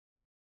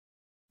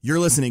You're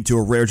listening to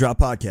a Rare Drop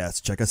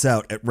podcast. Check us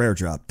out at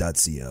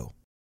raredrop.co.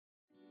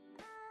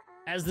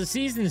 As the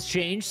seasons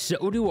change,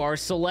 so do our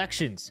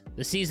selections.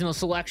 The seasonal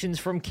selections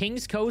from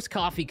King's Coast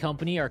Coffee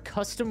Company are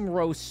custom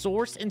roast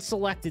sourced and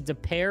selected to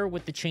pair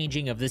with the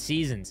changing of the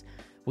seasons.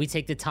 We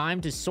take the time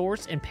to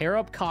source and pair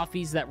up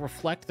coffees that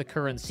reflect the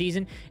current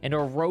season and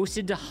are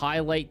roasted to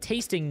highlight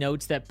tasting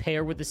notes that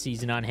pair with the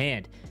season on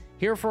hand.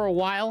 Here for a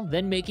while,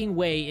 then making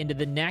way into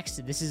the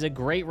next, this is a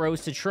great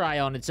roast to try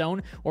on its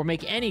own or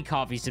make any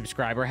coffee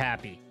subscriber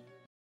happy.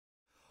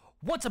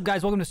 What's up,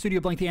 guys? Welcome to Studio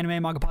Blank, the anime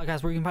and manga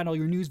podcast, where you can find all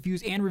your news,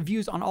 views, and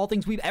reviews on all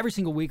things Weeb every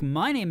single week.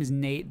 My name is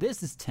Nate,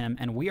 this is Tim,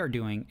 and we are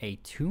doing a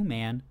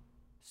two-man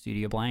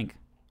Studio Blank.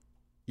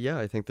 Yeah,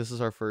 I think this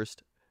is our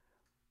first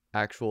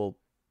actual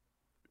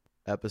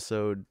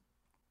episode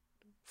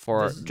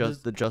for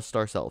just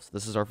ourselves.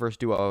 This is our first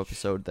duo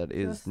episode that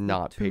is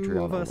not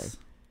Patreon only.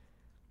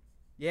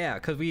 Yeah,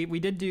 because we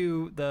did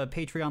do the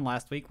Patreon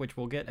last week, which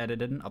will get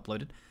edited and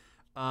uploaded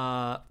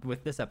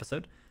with this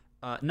episode.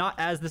 Not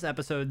as this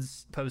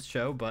episode's post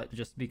show, but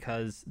just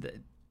because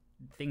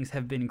things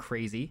have been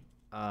crazy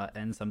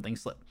and some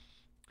things slip.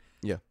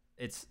 Yeah,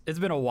 it's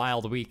been a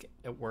wild week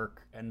at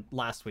work, and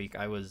last week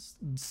I was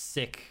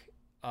sick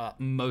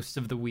most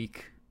of the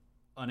week,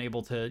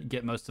 unable to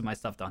get most of my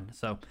stuff done.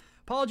 So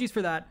apologies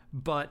for that,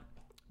 but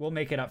we'll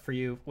make it up for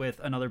you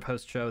with another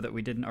post show that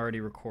we didn't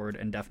already record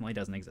and definitely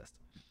doesn't exist.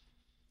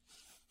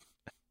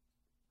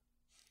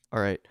 All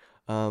right.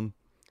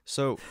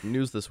 So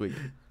news this week.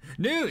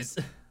 News.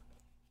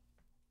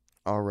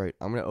 All right,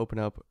 I'm gonna open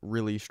up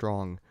really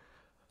strong.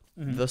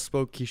 The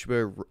Spoke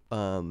Kishibe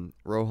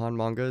Rohan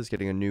manga is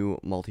getting a new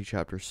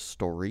multi-chapter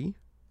story.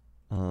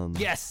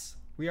 Yes,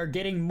 we are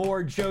getting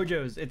more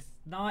JoJo's. It's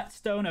not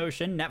Stone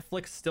Ocean.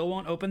 Netflix still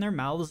won't open their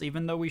mouths,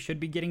 even though we should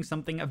be getting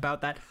something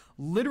about that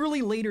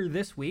literally later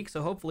this week.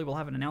 So hopefully we'll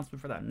have an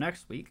announcement for that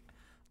next week.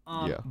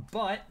 Yeah.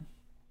 But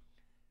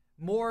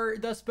more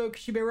The Spoke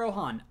Kishibe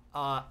Rohan.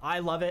 I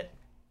love it.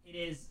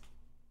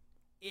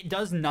 It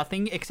does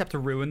nothing except to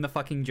ruin the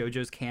fucking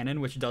JoJo's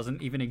canon, which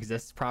doesn't even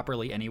exist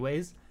properly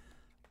anyways.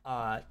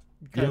 Yeah,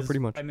 pretty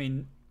much. I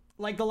mean,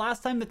 like the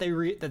last time that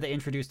they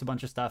introduced a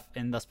bunch of stuff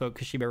in the Spoke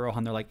Kishibe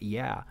Rohan, they're like,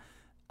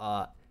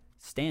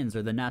 stands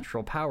are the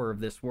natural power of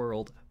this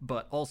world,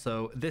 but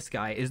also this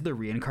guy is the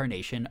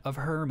reincarnation of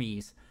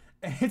Hermes.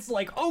 And it's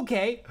like,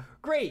 okay,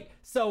 great.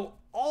 So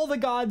all the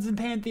gods and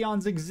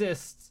pantheons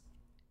exist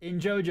in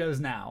JoJo's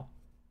now.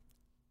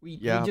 We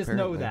just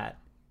know that.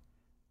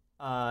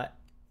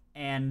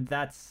 And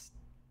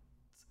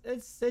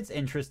it's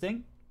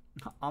interesting.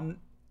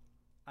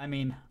 I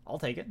mean, I'll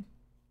take it.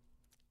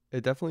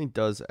 It definitely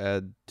does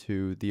add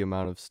to the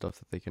amount of stuff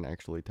that they can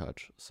actually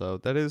touch. So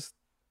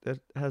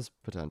it has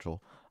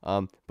potential.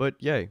 But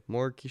yay,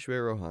 more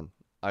Kishibe Rohan.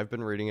 I've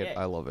been reading it. Yay.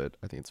 I love it.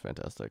 I think it's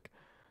fantastic.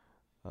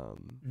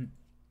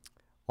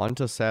 On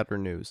to sadder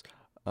news.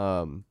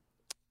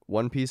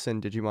 One Piece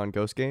and Digimon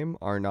Ghost Game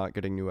are not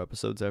getting new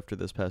episodes after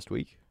this past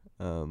week.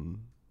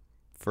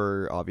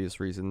 For obvious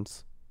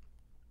reasons.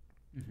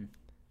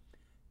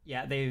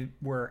 Yeah, they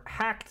were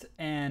hacked,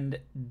 and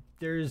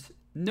there's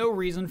no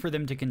reason for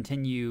them to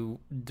continue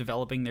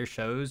developing their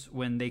shows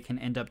when they can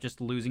end up just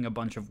losing a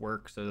bunch of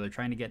work. So they're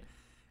trying to get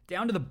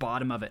down to the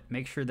bottom of it,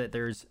 make sure that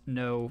there's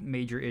no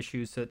major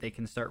issues so that they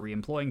can start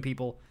re-employing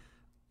people.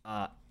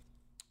 I'm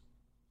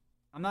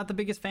not the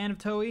biggest fan of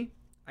Toei.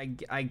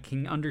 I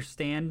can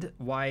understand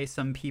why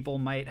some people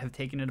might have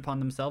taken it upon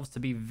themselves to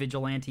be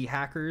vigilante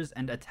hackers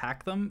and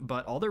attack them,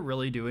 but all they're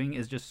really doing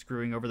is just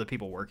screwing over the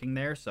people working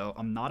there, so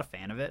I'm not a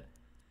fan of it.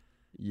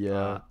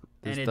 Yeah,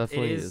 this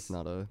definitely is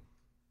not a...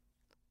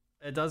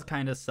 It does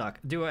kind of suck.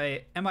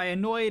 Am I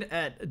annoyed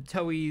at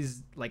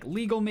Toei's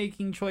legal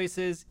making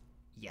choices?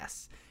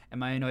 Yes.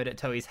 Am I annoyed at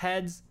Toei's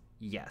heads?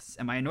 Yes.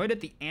 Am I annoyed at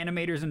the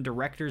animators and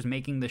directors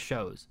making the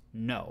shows?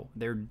 No.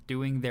 They're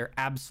doing their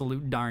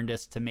absolute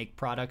darndest to make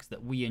products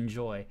that we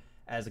enjoy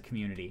as a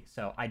community.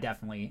 So I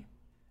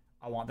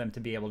want them to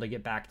be able to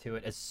get back to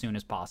it as soon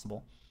as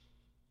possible.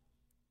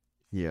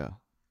 Yeah.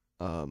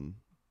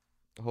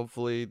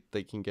 Hopefully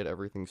they can get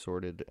everything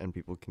sorted and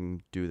people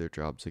can do their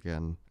jobs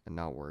again and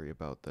not worry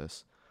about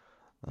this.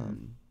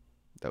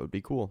 That would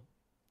be cool.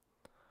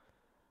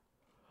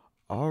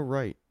 All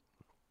right.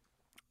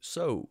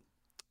 So,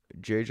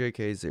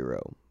 JJK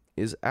Zero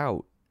is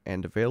out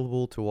and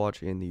available to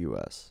watch in the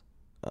US.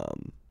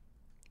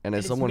 And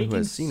as someone who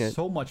has seen it,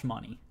 so much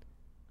money.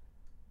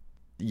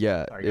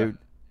 Yeah,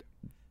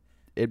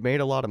 it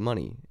made a lot of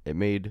money. It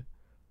made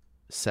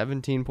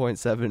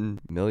 $17.7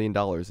 million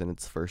in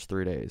its first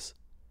 3 days.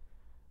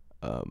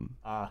 And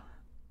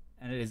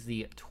it is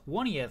the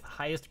 20th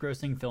highest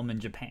grossing film in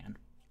Japan.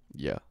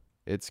 Yeah,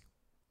 it's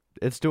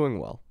doing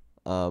well.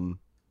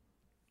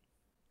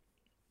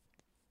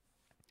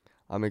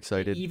 I'm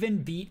excited. It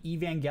even beat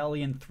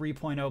Evangelion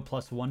 3.0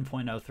 plus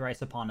 1.0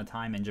 Thrice Upon a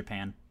Time in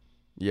Japan.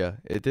 Yeah,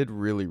 it did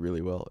really,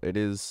 really well. It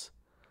is,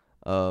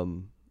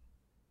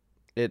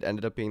 it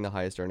ended up being the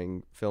highest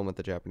earning film at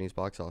the Japanese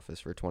box office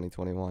for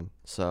 2021.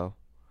 So,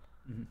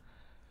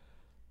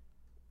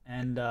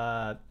 and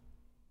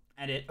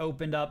and it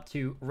opened up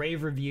to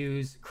rave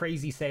reviews,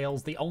 crazy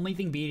sales. The only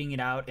thing beating it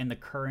out in the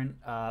current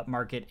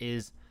market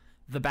is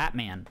The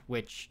Batman,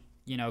 which,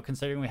 you know,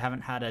 considering we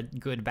haven't had a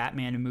good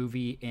Batman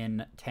movie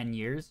in 10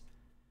 years,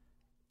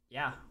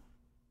 yeah,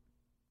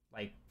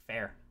 like,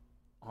 fair,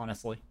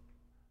 honestly.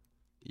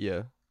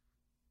 Yeah.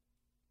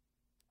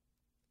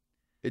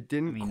 It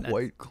didn't mean,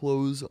 quite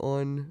close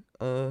on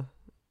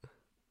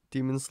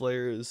Demon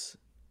Slayer's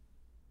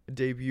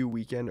debut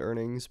weekend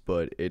earnings,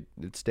 but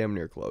it's damn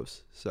near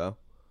close. So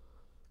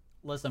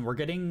Listen, we're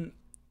getting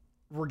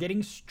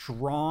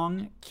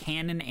strong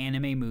canon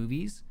anime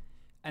movies,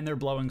 and they're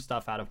blowing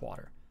stuff out of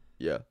water.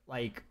 yeah.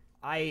 Like,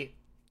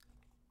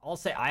 I'll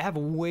say I have a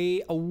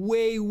way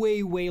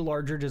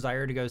larger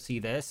desire to go see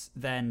this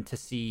than to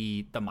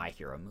see the My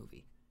Hero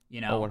movie.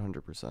 You know,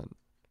 100%.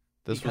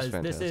 This was because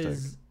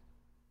fantastic.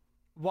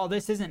 while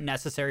this isn't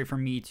necessary for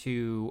me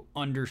to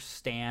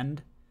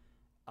understand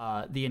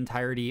the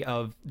entirety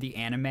of the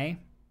anime,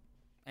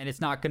 and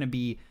it's not going to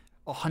be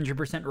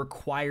 100%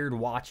 required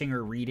watching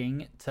or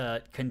reading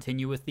to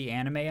continue with the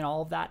anime and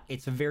all of that,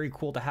 it's very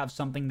cool to have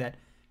something that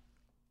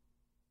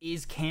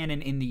is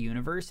canon in the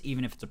universe,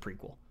 even if it's a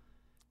prequel.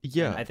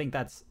 Yeah. And I think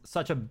that's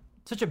such a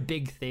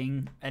big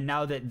thing. And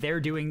now that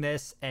they're doing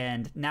this,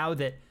 and now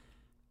that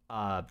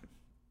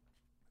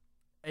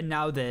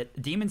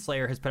Demon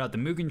Slayer has put out the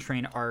Mugen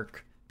Train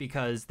arc,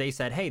 because they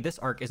said, hey, this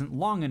arc isn't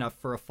long enough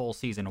for a full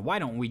season. Why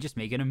don't we just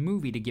make it a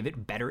movie to give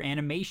it better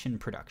animation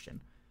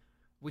production?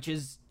 Which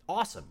is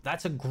awesome.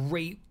 That's a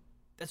great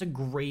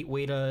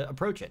way to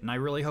approach it. And I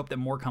really hope that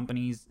more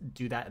companies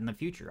do that in the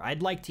future.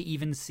 I'd like to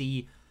even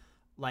see,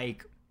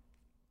 like,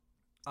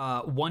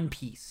 One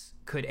Piece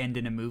could end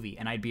in a movie,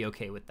 and I'd be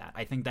okay with that.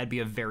 I think that'd be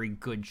a very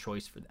good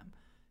choice for them.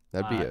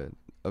 That'd be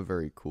a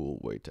very cool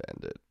way to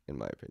end it, in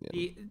my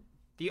opinion.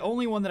 The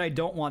only one that I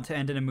don't want to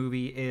end in a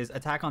movie is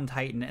Attack on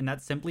Titan, and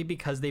that's simply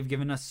because they've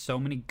given us so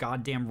many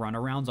goddamn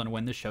runarounds on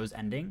when the show's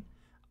ending.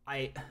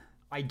 I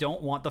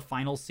don't want the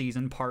final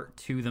season part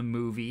to the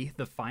movie,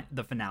 the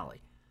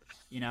finale.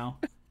 You know?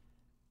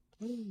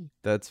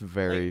 That's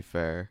very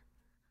fair.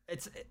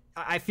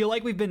 I feel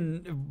like we've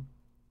been,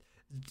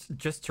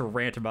 just to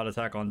rant about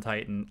Attack on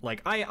Titan,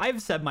 like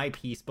I've said my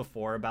piece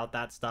before about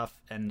that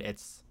stuff, and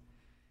it's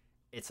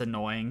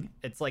annoying.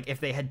 It's like if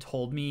they had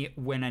told me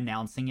when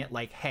announcing it,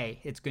 like,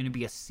 hey, it's going to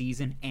be a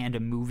season and a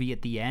movie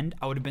at the end,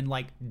 I would have been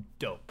like,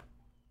 dope.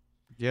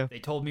 Yeah. They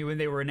told me when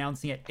they were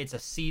announcing it, it's a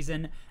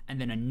season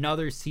and then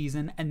another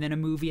season and then a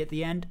movie at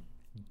the end,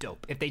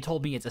 dope. If they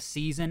told me it's a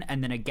season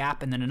and then a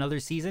gap and then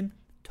another season,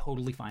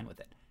 totally fine with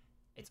it.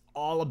 It's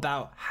all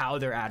about how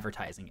they're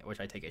advertising it, which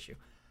I take issue.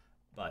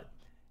 But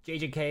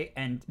JJK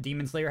and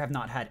Demon Slayer have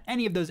not had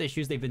any of those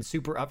issues. They've been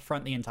super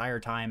upfront the entire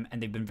time,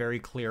 and they've been very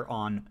clear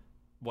on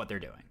what they're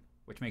doing,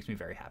 which makes me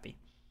very happy.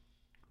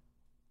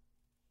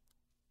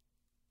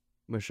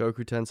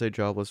 Mushoku Tensei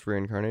Jobless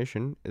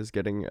Reincarnation is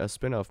getting a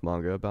spin-off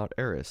manga about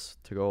Eris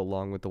to go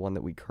along with the one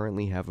that we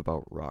currently have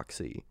about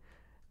Roxy.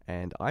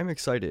 And I'm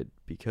excited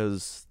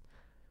because,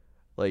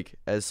 like,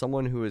 as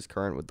someone who is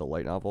current with the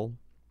light novel,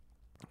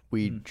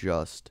 we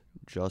just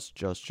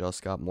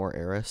got more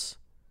Eris.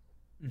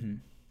 Mm-hmm.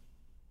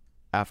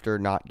 After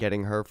not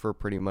getting her for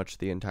pretty much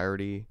the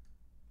entirety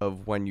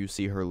of when you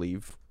see her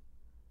leave.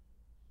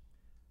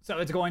 So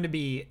it's going to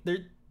be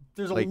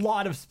there's a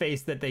lot of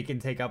space that they can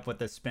take up with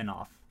this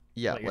spin-off.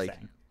 Yeah, like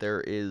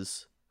there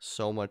is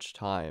so much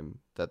time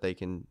that they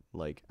can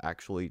like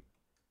actually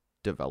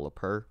develop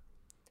her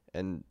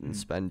and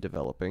spend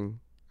developing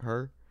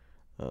her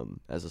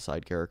as a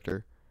side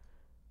character.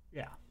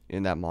 Yeah.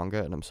 In that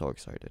manga, and I'm so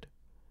excited.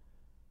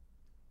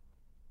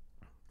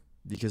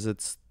 Because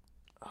it's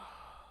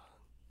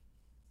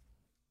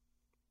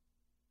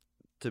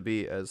to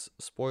be as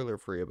spoiler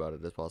free about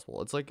it as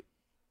possible. It's like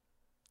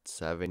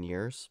 7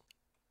 years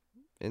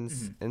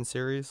in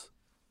series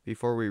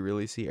before we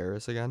really see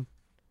Eris again.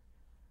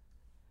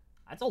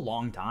 That's a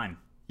long time.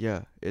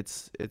 Yeah,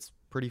 it's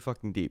pretty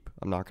fucking deep.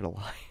 I'm not gonna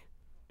lie.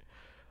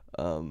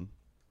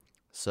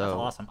 So that's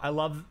awesome. I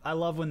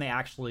love when they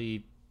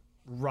actually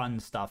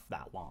run stuff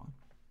that long.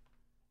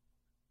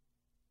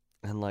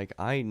 And like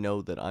I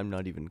know that I'm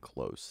not even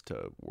close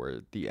to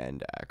where the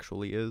end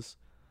actually is.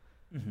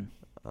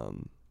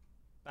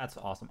 That's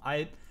awesome.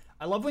 I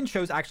love when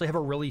shows actually have a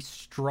really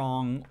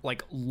strong,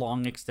 like,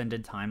 long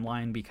extended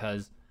timeline,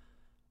 because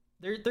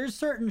there's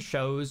certain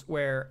shows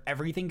where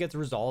everything gets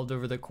resolved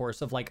over the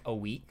course of like a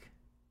week.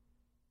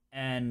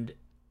 And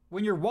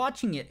when you're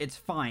watching it, it's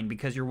fine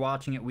because you're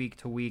watching it week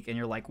to week and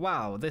you're like,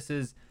 wow, this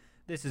is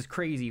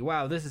crazy.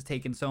 Wow, this has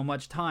taken so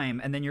much time.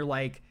 And then you're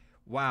like,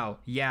 wow,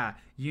 yeah,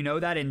 you know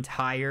that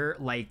entire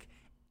like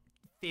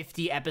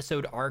 50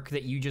 episode arc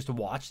that you just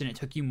watched and it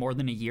took you more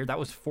than a year? That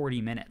was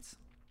 40 minutes.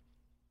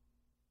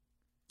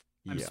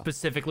 I'm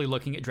specifically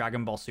looking at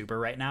Dragon Ball Super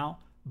right now,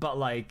 but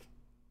like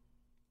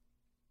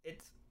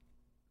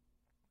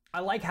I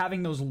like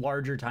having those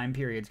larger time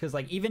periods, because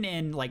like even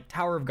in like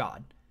Tower of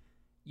God,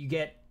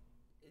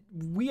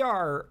 we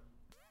are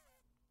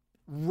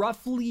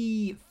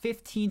roughly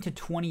 15 to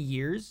 20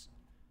 years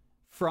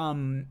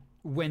from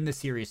when the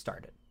series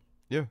started.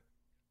 Yeah.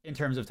 in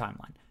terms of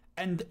timeline.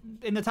 And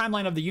in the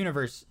timeline of the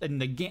universe, in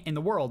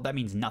the world, that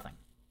means nothing.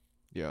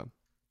 Yeah.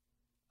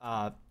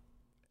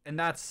 And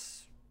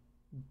that's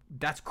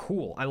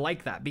cool. I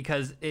like that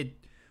because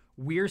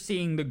we're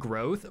seeing the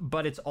growth,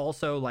 but it's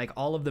also like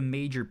all of the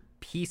major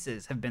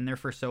pieces have been there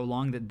for so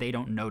long that they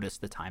don't notice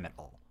the time at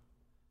all.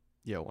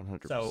 Yeah,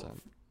 100%. So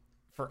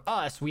for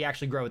us, we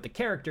actually grow with the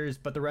characters,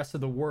 but the rest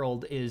of the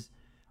world is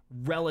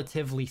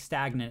relatively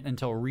stagnant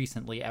until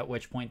recently, at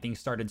which point things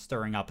started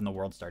stirring up and the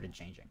world started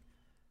changing.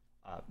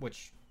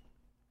 Which,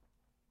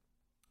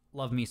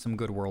 love me some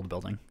good world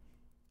building.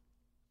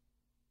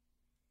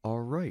 All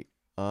right.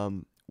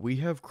 We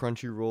have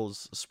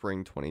Crunchyroll's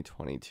Spring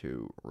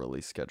 2022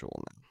 release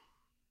schedule now.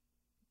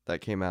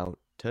 That came out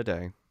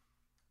today.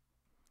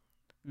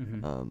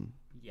 Mm-hmm.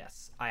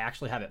 Yes, I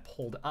actually have it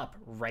pulled up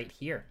right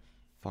here.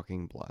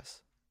 Fucking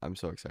bless. I'm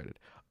so excited.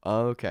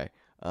 Okay.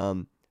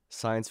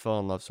 Science Fell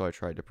in Love, So I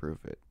Tried to Prove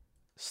It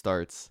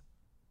starts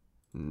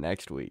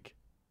next week.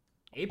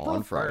 April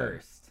on Friday.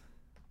 1st.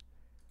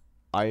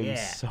 I am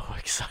so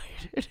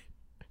excited.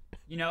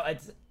 You know,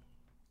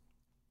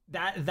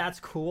 that's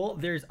cool.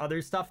 There's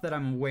other stuff that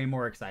I'm way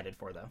more excited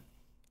for, though.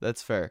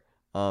 That's fair.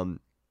 And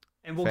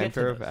we'll get to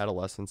Fanfare of those.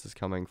 Adolescence is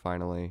coming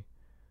finally.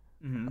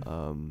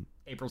 Mm-hmm.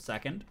 April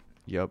 2nd.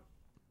 Yep.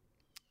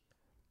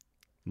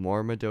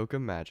 More Madoka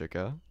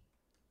Magica.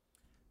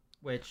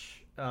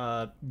 Which,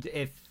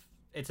 if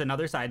it's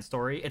another side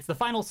story, it's the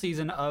final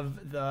season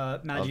of the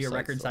Magia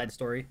Record side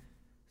story.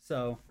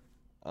 So,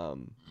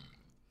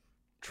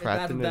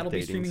 Trapped in a that'll be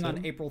Dating streaming Sim.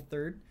 on April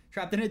 3rd.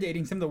 Trapped in a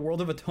Dating Sim, The World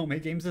of Otome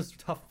Games is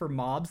Tough for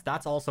Mobs.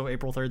 That's also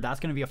April 3rd.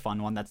 That's going to be a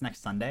fun one. That's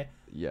next Sunday.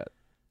 Yeah,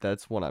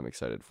 that's one I'm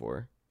excited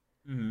for.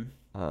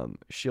 Mm-hmm.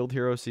 Shield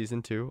Hero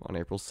Season 2 on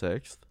April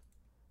 6th.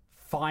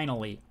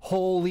 Finally.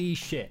 Holy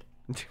shit.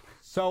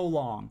 So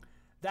long.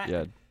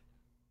 That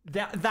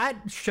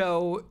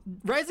show,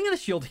 Rising of the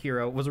Shield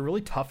Hero, was a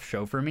really tough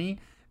show for me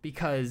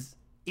because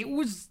it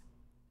was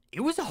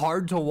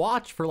hard to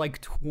watch for like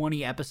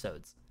 20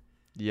 episodes.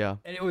 Yeah.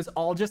 And it was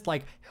all just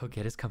like, he'll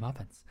get his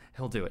comeuppance.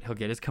 He'll do it. He'll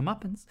get his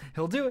comeuppance.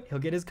 He'll do it. He'll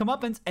get his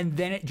comeuppance. And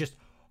then it just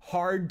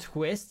hard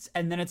twists.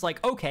 And then it's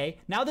like, okay,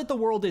 now that the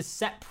world is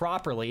set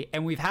properly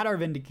and we've had our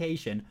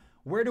vindication,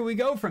 where do we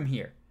go from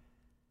here?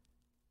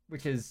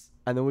 Which is...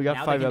 And then we got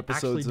now 5 they can actually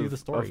episodes do the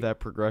story. of that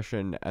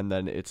progression, and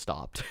then it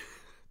stopped.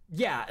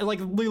 Yeah, like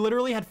we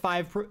literally had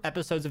 5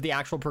 episodes of the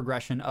actual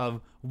progression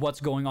of what's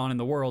going on in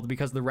the world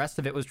because the rest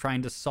of it was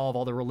trying to solve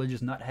all the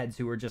religious nutheads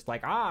who were just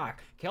like,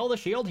 kill the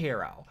shield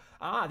hero.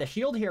 The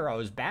shield hero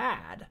is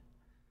bad.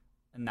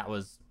 And that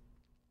was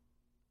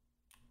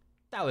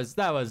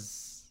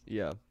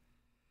Yeah.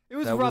 it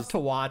was rough to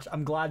watch.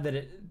 I'm glad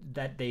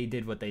that they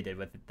did what they did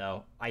with it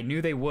though. I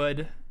knew they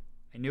would.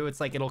 I knew it's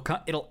like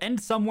it'll end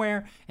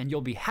somewhere and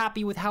you'll be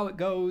happy with how it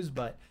goes,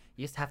 but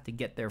you just have to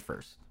get there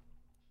first.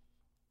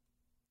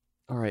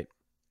 All right.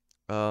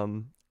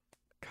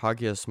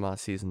 Kaguya-sama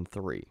Season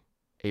 3,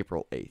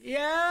 April 8th.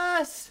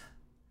 Yes!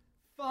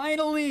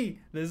 Finally!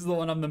 This is the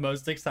one I'm the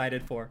most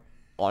excited for.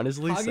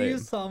 Honestly, same.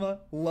 Kaguya-sama,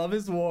 Love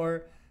is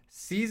War,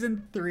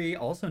 Season 3,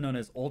 also known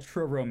as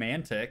Ultra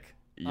Romantic,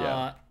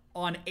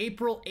 on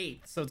April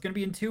 8th. So it's going to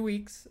be in 2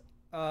 weeks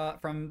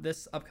from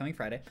this upcoming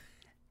Friday.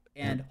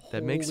 And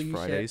that makes holy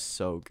Fridays shit,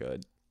 so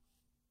good.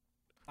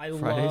 Fridays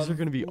Fridays are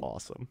going to be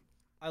awesome.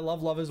 I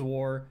love Love is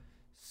War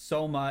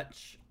so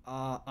much.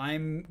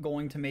 I'm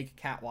going to make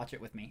Kat watch it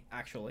with me,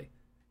 actually.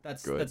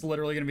 That's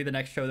literally going to be the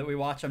next show that we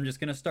watch. I'm just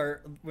going to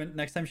start,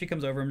 next time she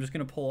comes over, I'm just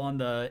going to pull on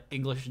the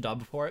English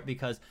dub for it,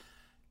 because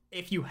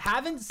if you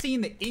haven't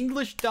seen the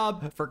English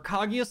dub for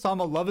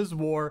Kaguya-sama Love is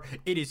War,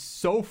 it is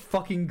so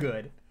fucking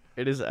good.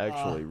 It is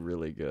actually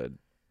really good.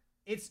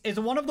 It's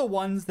one of the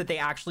ones that they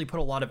actually put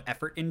a lot of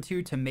effort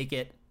into to make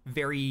it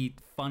very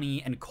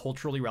funny and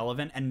culturally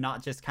relevant and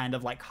not just kind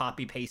of like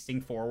copy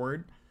pasting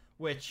forward,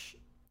 which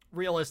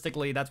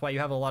realistically, that's why you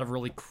have a lot of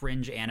really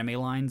cringe anime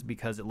lines,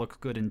 because it looks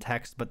good in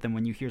text, but then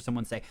when you hear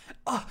someone say,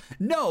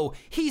 no,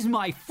 he's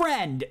my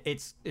friend,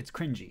 it's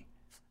cringy.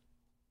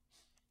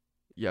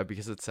 Yeah,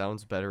 because it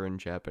sounds better in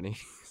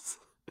Japanese.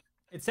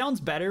 It sounds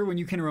better when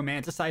you can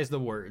romanticize the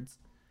words.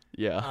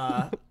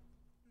 Yeah.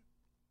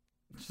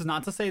 Which is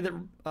not to say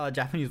that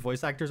Japanese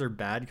voice actors are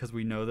bad, because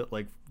we know that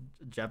like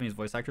Japanese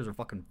voice actors are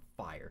fucking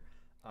fire.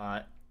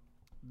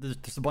 There's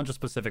just a bunch of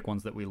specific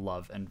ones that we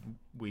love and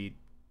we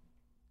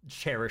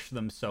cherish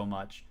them so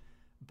much,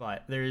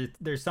 but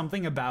there's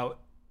something about,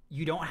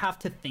 you don't have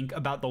to think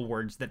about the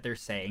words that they're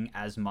saying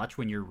as much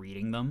when you're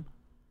reading them.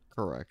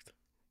 Correct.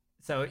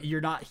 So you're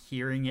not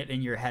hearing it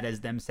in your head as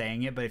them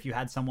saying it, but if you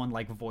had someone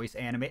like voice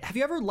animate, have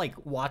you ever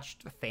like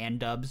watched fan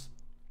dubs?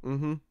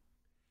 Mm-hmm.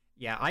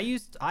 Yeah,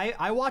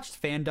 I watched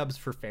fan dubs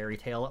for Fairy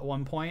Tail at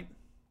one point.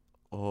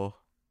 Oh.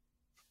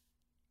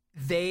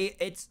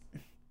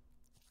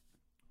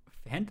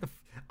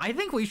 I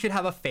think we should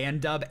have a fan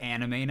dub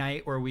anime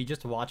night where we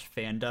just watch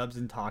fan dubs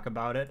and talk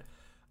about it.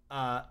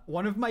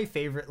 One of my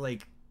favorite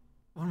YouTube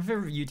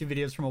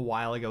videos from a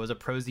while ago was a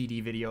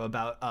ProZD video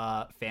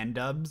about fan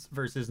dubs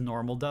versus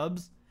normal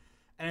dubs.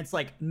 And it's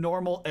like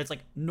normal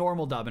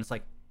dub, and it's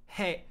like,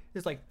 hey,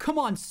 it's like, come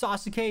on,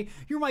 Sasuke,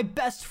 you're my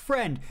best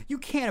friend. You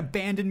can't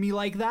abandon me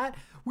like that.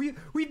 We've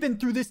been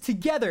through this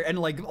together, and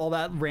like all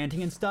that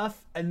ranting and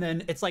stuff. And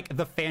then it's like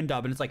the fan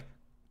dub, and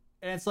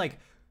it's like,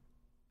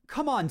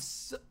 come on,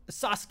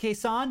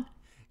 Sasuke-san,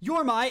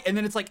 you're my, and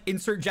then it's like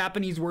insert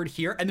Japanese word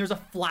here, and there's a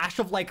flash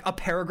of like a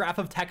paragraph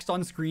of text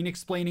on screen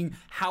explaining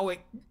how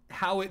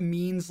it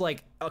means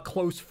like a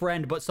close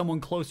friend, but someone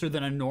closer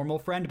than a normal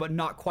friend, but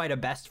not quite a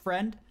best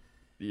friend.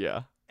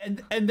 Yeah.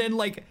 And then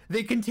like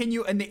they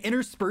continue and they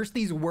intersperse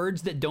these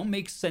words that don't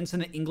make sense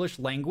in the English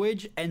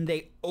language, and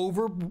they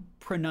over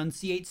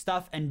pronunciate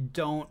stuff and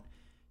don't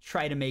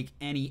try to make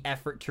any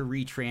effort to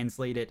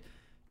retranslate it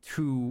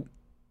to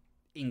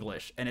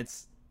English. And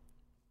it's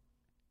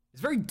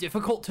very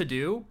difficult to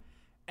do,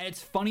 and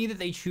it's funny that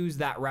they choose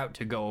that route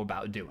to go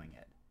about doing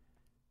it,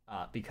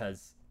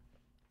 because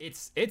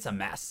it's a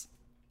mess.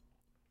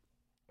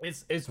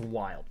 It's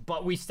wild,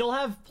 but we still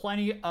have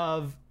plenty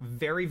of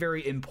very,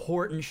 very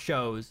important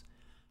shows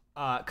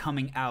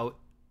coming out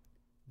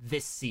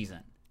this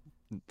season.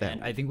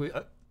 And I think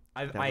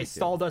I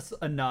stalled us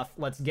enough.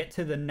 Let's get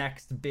to the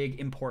next big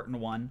important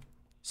one.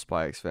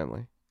 Spy X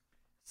Family.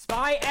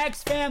 Spy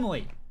X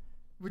Family,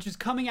 which is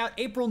coming out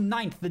April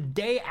 9th, the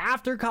day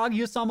after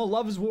Kaguya-sama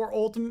Loves War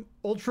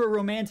Ultra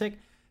Romantic.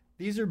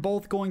 These are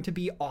both going to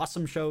be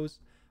awesome shows.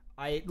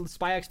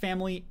 Spy X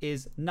Family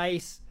is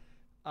nice.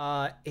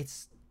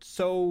 It's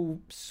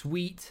so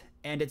sweet,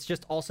 and it's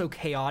just also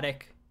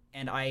chaotic,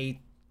 and I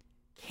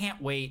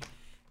can't wait.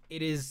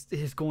 It is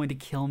going to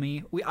kill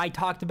me. I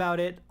talked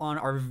about it on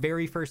our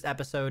very first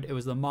episode. It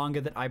was the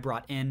manga that I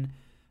brought in.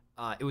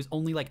 It was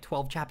only like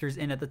 12 chapters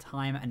in at the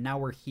time, and now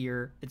we're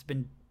here. It's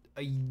been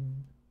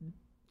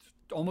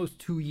almost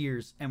 2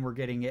 years, and we're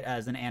getting it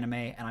as an anime,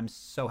 and I'm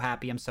so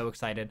happy. I'm so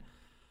excited.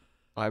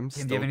 Tim, do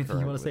you have anything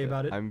you want to say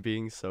about it? I'm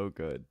being so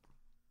good.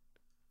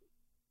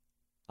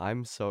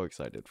 I'm so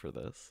excited for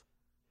this.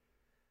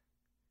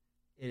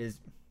 It is.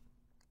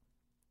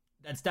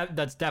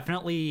 That's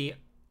definitely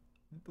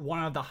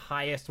one of the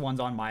highest ones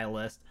on my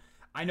list.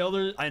 I know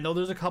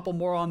there's a couple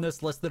more on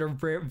this list that are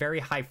very, very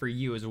high for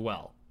you as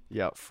well.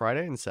 Yeah,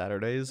 Friday and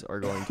Saturdays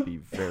are going to be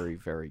very,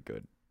 very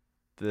good.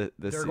 This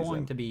They're season.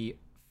 going to be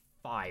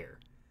fire.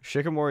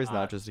 Shikamori is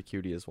not just a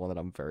cutie is one that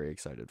I'm very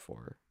excited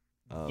for.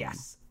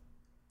 Yes,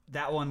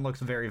 that one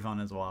looks very fun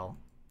as well.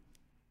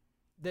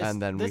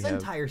 And then this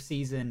entire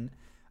season,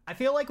 I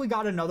feel like we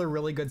got another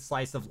really good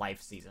slice of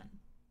life season.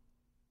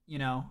 You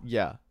know?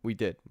 Yeah, we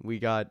did. We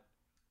got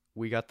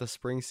the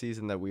spring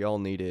season that we all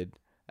needed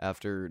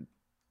after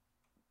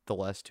the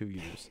last 2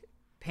 years.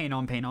 Pain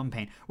on pain on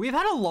pain. We've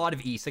had a lot of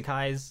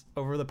isekais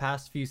over the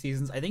past few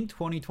seasons. I think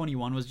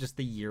 2021 was just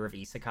the year of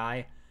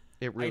isekai.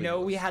 It really I know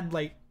was. we had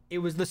it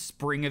was the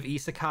spring of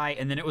isekai,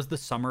 and then it was the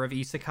summer of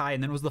isekai,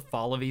 and then it was the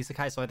fall of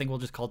isekai. So I think we'll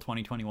just call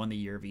 2021 the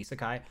year of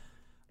isekai.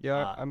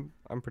 Yeah,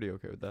 I'm pretty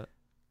okay with that.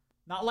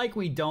 Not like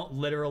we don't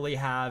literally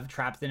have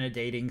Trapped in a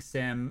Dating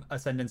Sim,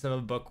 Ascendance of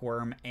a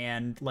Bookworm,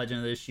 and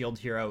Legend of the Shield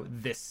Hero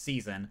this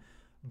season,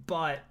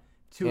 but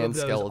two of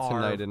those Skeleton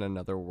are... Knight in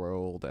Another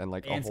World, and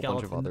like a whole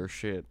bunch of other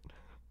shit.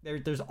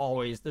 There's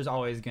always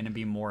going to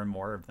be more and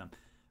more of them.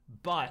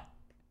 But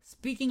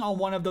speaking on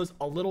one of those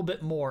a little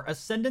bit more,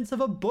 Ascendance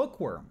of a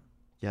Bookworm.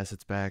 Yes,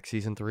 it's back.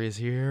 Season 3 is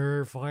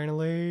here,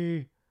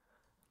 finally.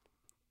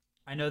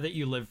 I know that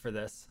you live for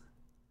this.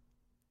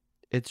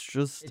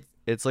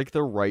 It's like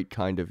the right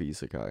kind of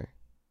isekai.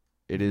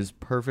 It is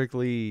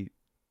perfectly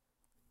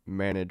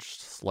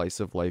managed slice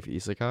of life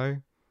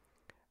isekai,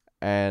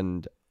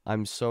 and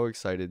I'm so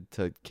excited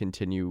to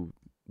continue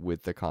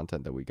with the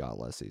content that we got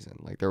last season.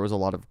 Like, there was a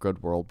lot of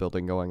good world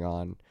building going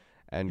on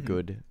and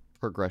good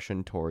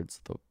progression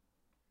towards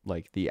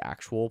the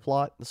actual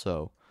plot.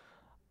 So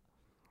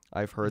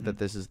I've heard that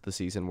this is the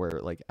season where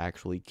it like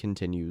actually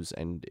continues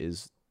and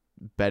is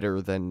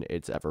better than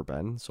it's ever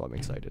been, so I'm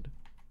excited.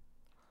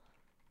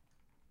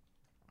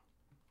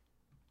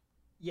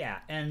 Yeah,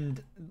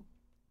 and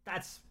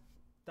that's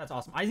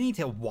awesome. I need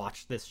to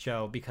watch this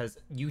show because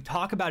you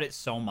talk about it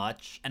so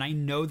much, and I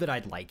know that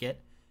I'd like it.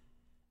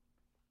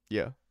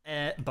 Yeah.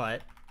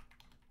 But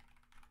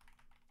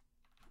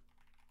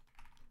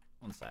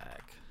one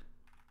sec.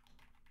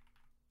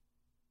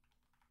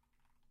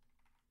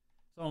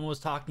 Someone was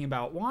talking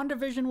about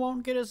WandaVision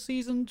won't get a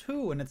season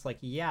 2, and it's like,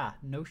 yeah,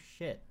 no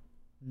shit.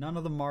 None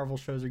of the Marvel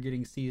shows are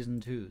getting season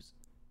 2s.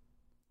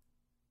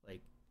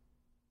 Like,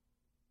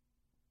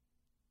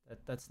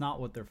 that's not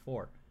what they're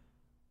for.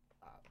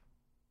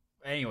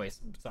 Anyways,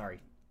 sorry.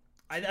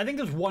 I think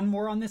there's one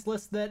more on this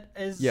list that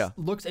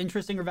looks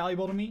interesting or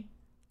valuable to me.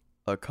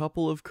 A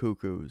Couple of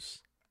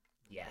Cuckoos.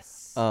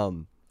 Yes.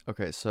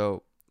 Okay,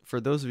 so for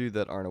those of you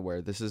that aren't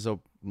aware, this is a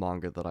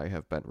manga that I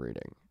have been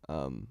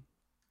reading.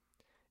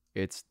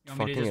 It's you want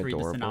me fucking to just read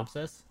adorable. the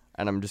synopsis?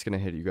 And I'm just going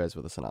to hit you guys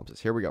with a synopsis.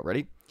 Here we go.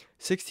 Ready?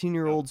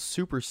 16-year-old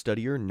super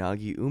studier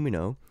Nagi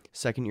Umino,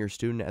 second-year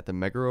student at the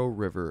Meguro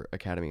River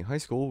Academy High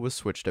School, was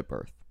switched at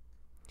birth.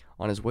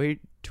 On his way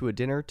to a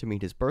dinner to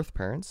meet his birth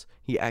parents,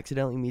 he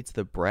accidentally meets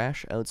the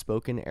brash,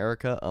 outspoken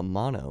Erika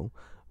Amano,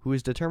 who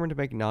is determined to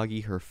make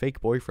Nagi her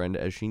fake boyfriend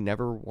as she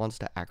never wants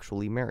to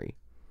actually marry.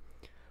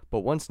 But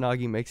once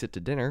Nagi makes it to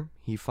dinner,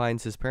 he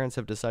finds his parents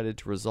have decided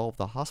to resolve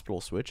the hospital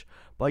switch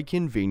by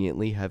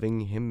conveniently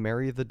having him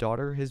marry the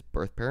daughter his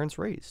birth parents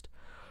raised,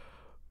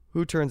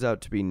 who turns out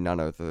to be none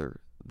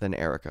other than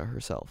Erika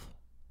herself.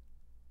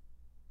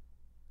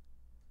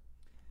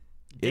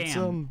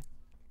 Damn.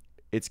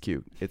 It's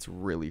cute. It's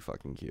really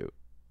fucking cute.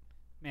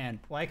 Man,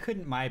 why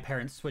couldn't my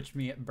parents switch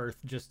me at birth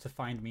just to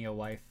find me a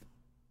wife?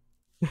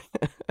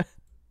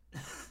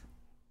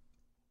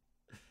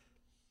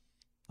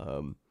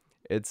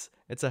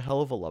 It's a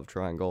hell of a love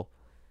triangle.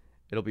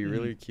 It'll be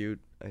really cute.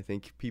 I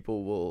think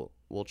people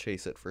will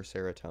chase it for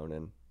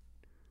serotonin.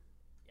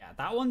 Yeah,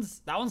 that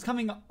one's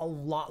coming a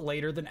lot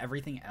later than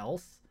everything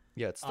else.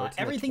 Yeah, it starts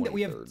on the everything that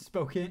we have 23rd.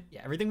 spoken,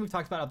 everything we've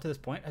talked about up to this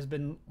point has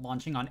been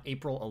launching on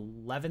April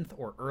 11th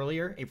or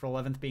earlier. April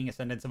 11th being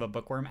Ascendance of a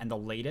Bookworm and the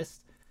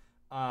latest.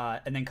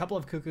 And then Couple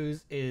of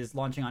Cuckoos is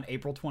launching on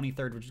April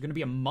 23rd, which is going to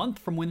be a month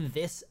from when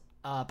this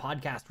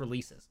podcast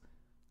releases.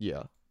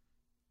 Yeah.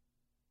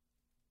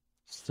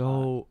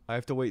 So I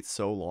have to wait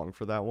so long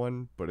for that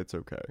one, but it's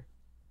okay.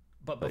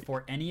 But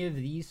before any of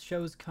these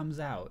shows comes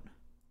out,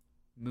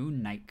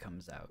 Moon Knight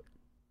comes out.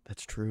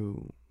 That's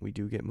true. We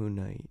do get Moon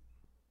Knight.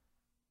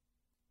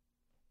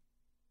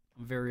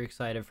 I'm very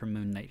excited for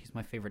Moon Knight. He's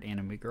my favorite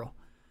anime girl.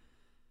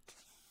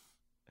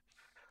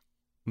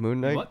 Moon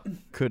Knight What?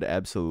 could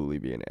absolutely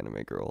be an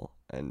anime girl,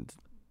 and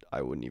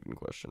I wouldn't even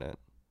question it.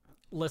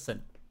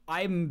 Listen,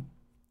 I'm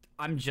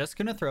just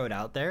gonna throw it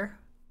out there.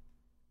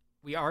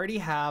 We already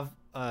have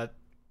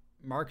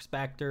Mark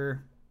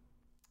Spector,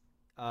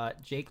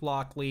 Jake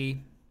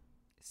Lockley,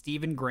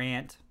 Stephen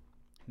Grant,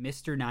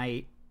 Mr.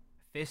 Knight,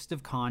 Fist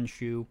of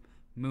Khonshu,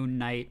 Moon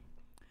Knight.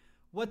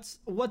 What's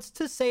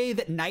to say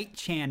that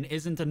Night-chan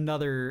isn't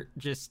another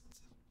just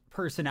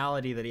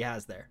personality that he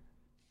has there?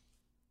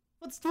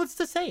 What's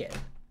to say it?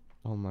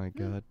 Oh my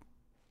god.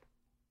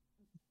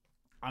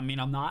 I mean,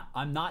 I'm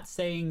not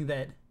saying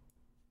that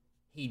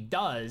he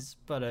does,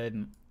 but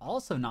I'm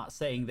also not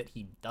saying that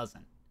he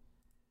doesn't.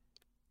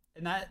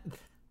 And that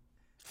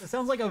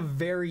sounds like a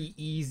very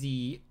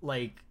easy,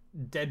 like,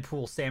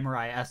 Deadpool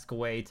Samurai-esque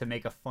way to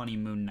make a funny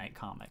Moon Knight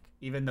comic,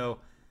 even though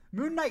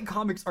Moon Knight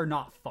comics are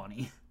not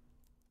funny.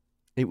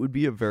 It would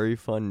be a very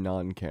fun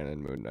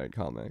non-canon Moon Knight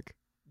comic.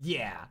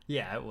 Yeah,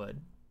 it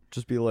would.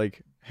 Just be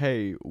like,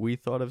 hey, we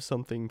thought of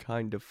something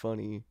kind of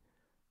funny.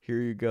 Here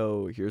you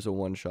go. Here's a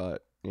one-shot,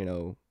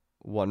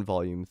 one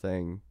volume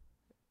thing.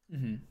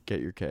 Mm-hmm.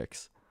 Get your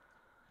kicks.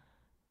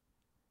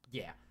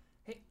 Yeah.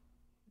 Hey,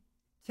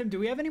 Tim, do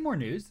we have any more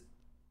news?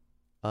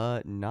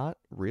 Not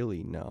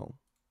really, no.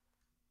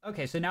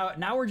 Okay, so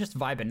now we're just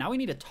vibing. Now we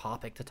need a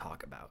topic to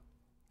talk about.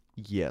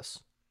 Yes.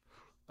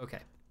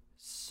 Okay,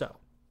 so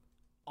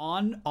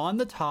on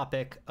the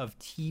topic of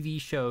TV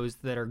shows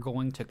that are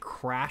going to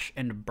crash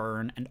and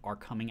burn and are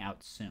coming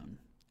out soon.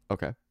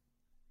 Okay.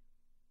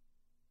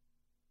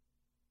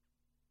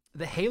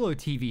 The Halo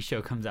TV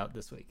show comes out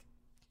this week.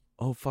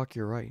 Oh, fuck,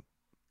 you're right.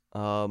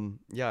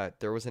 Yeah,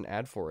 there was an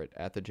ad for it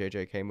at the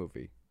JJK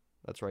movie.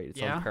 That's right.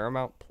 It's on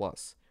Paramount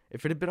Plus.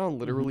 If it had been on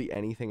literally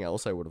anything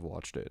else, I would have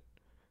watched it.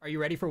 Are you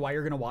ready for why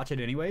you're going to watch it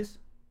anyways?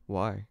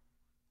 Why?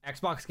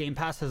 Xbox Game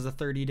Pass has a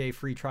 30-day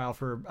free trial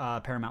for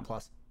Paramount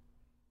Plus.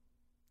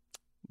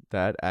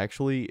 That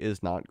actually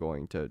is not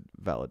going to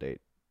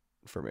validate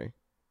for me.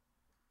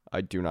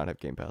 I do not have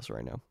Game Pass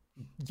right now.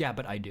 Yeah,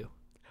 but I do.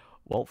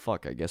 Well,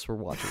 fuck, I guess we're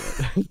watching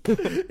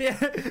it. Yeah,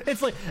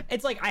 it's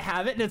like I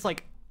have it, and it's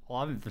like,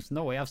 well, there's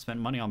no way I've spent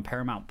money on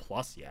Paramount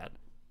Plus yet.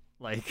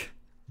 Like,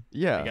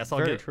 yeah,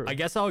 I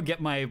guess I'll get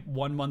my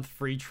 1 month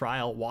free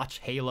trial, watch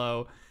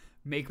Halo,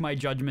 make my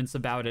judgments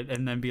about it,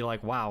 and then be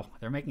like, wow,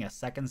 they're making a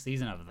second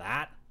season of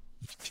that?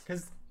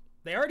 Because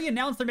they already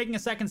announced they're making a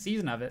second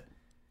season of it.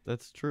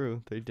 That's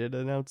true. They did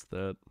announce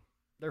that.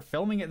 They're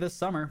filming it this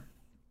summer.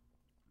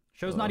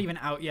 Show's not even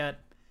out yet.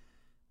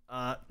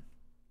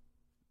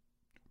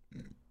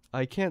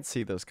 I can't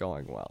see this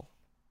going well.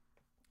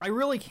 I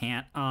really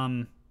can't.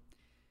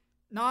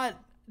 Not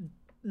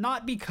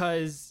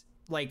because,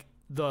 like,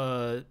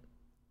 I'll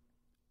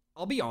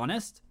be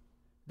honest,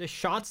 the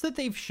shots that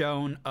they've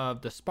shown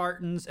of the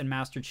Spartans and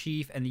Master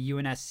Chief and the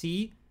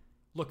UNSC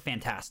look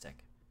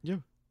fantastic. Yeah.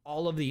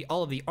 All of the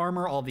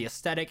armor, all of the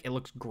aesthetic, it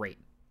looks great.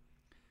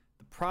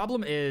 The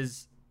problem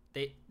is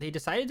they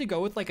decided to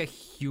go with like a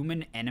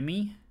human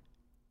enemy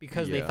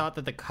because they thought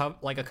that a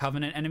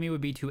Covenant enemy would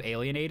be too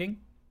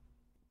alienating.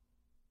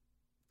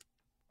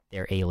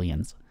 They're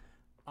aliens.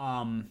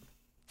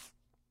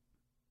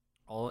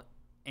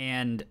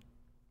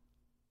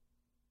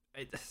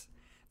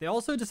 They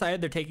also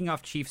decided they're taking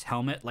off Chief's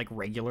helmet like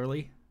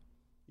regularly.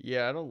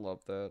 Yeah, I don't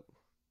love that.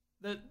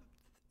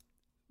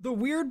 The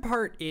weird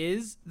part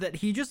is that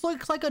he just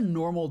looks like a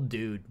normal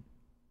dude.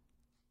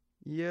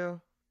 Yeah.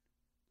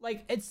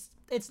 Like,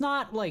 it's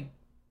not like,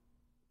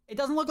 it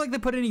doesn't look like they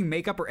put any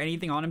makeup or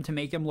anything on him to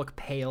make him look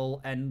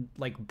pale and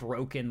like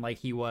broken like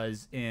he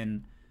was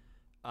in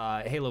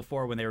Halo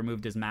 4 when they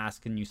removed his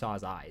mask and you saw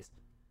his eyes.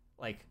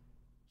 Like,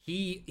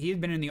 he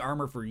had been in the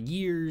armor for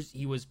years.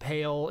 He was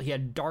pale. He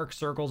had dark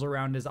circles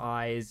around his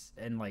eyes,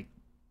 and like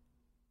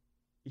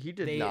He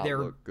did not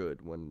look good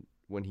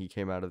when he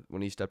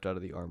stepped out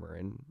of the armor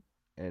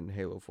in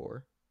Halo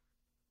 4.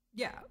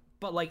 Yeah,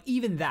 but like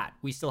even that,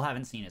 we still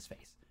haven't seen his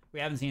face. We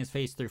haven't seen his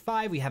face through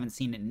 5. We haven't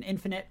seen it in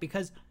Infinite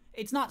because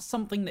it's not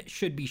something that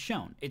should be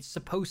shown. It's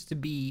supposed to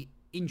be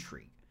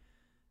intrigue.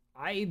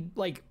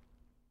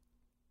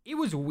 It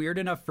was weird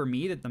enough for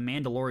me that the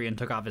Mandalorian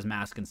took off his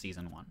mask in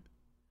season 1.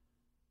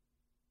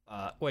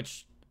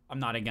 Which I'm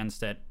not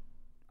against it.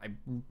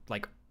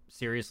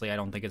 Seriously, I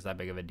don't think it's that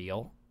big of a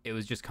deal. It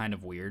was just kind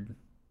of weird.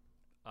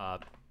 The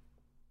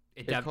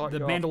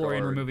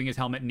Mandalorian removing his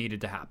helmet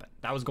needed to happen.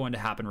 That was going to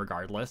happen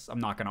regardless. I'm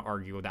not going to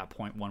argue with that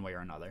point one way or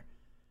another.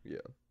 Yeah.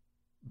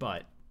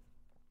 But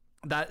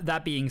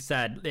that being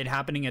said, it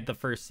happening at the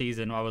first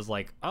season, I was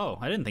like, oh,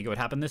 I didn't think it would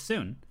happen this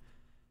soon.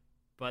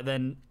 But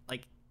then,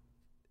 like,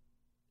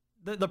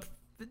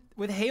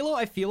 with Halo,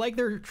 I feel like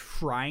they're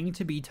trying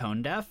to be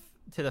tone deaf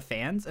to the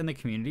fans and the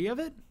community of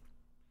it.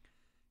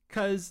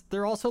 Because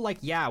they're also like,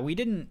 yeah, we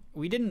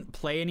didn't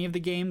play any of the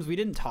games. We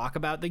didn't talk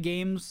about the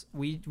games.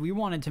 We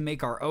wanted to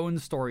make our own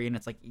story. And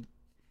it's like,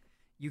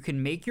 you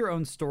can make your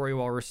own story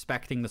while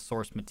respecting the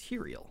source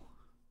material.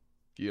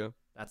 Yeah.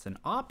 That's an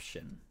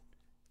option.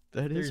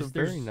 That is a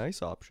very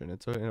nice option.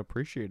 It's an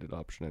appreciated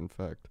option, in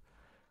fact.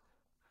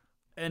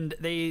 And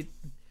they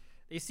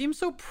seem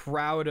so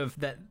proud of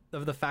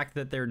the fact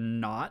that they're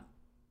not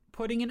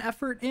putting an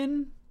effort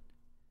in,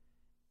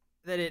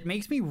 that it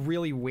makes me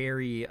really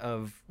wary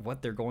of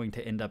what they're going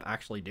to end up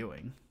actually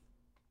doing.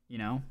 You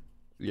know?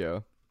 Yeah.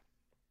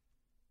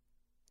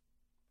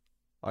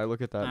 I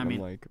look at that and I'm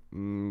like,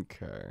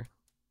 okay.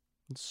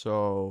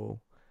 So,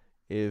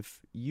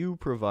 if you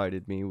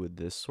provided me with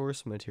this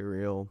source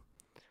material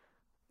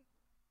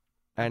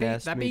and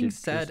asked me to... That being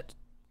said,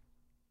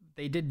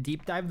 they did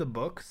deep dive the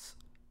books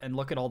and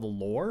look at all the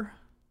lore,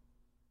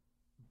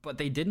 but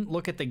they didn't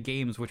look at the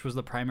games, which was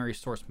the primary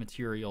source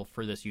material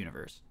for this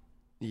universe.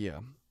 Yeah.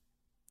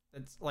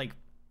 It's like...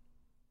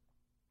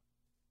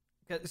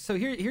 So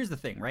here's the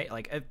thing, right?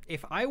 Like,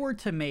 if I were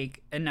to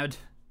make... And now,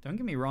 don't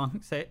get me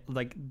wrong,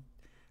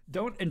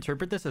 don't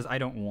interpret this as I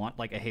don't want,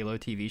 like, a Halo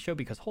TV show,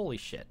 because holy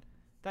shit,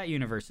 that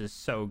universe is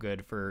so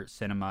good for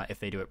cinema if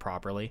they do it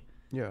properly.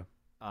 Yeah.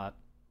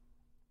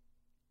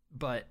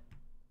 But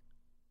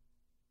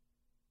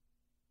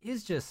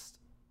it's just...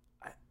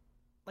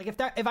 Like,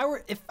 if I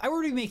were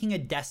to be making a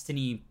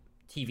Destiny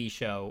TV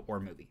show or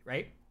movie,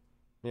 right?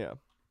 Yeah.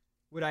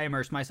 Would I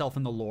immerse myself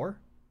in the lore?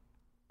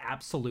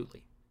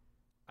 Absolutely.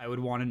 I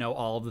would want to know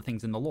all of the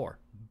things in the lore.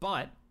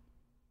 But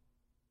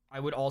I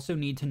would also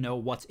need to know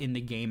what's in the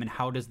game and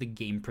how does the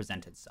game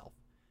present itself.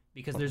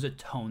 Because there's a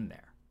tone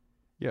there.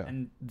 Yeah.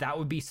 And that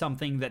would be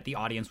something that the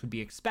audience would be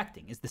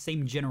expecting, is the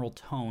same general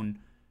tone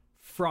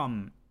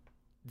from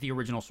the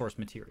original source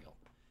material.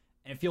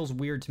 And it feels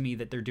weird to me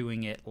that they're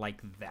doing it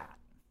like that.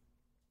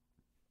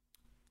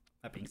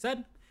 That being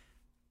said,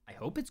 I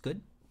hope it's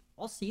good.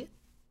 I'll see it.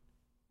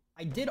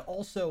 I did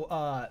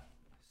also,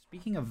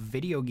 speaking of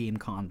video game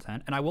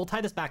content, and I will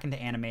tie this back into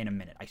anime in a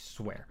minute, I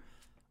swear.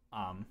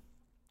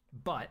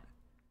 But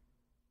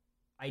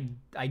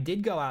I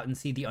did go out and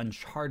see the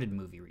Uncharted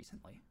movie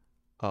recently.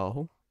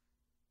 Oh.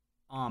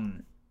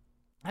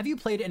 Have you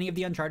played any of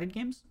the Uncharted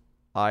games?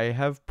 I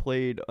have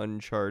played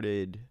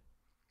Uncharted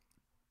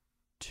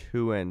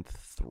 2 and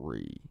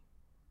 3.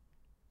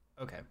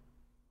 Okay.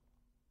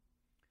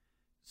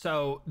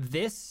 So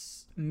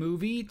this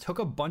movie took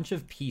a bunch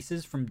of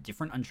pieces from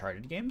different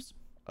Uncharted games.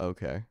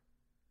 Okay.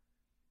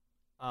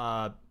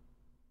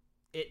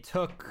 It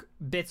took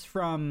bits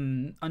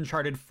from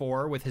Uncharted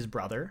 4 with his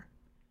brother,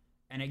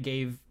 and it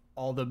gave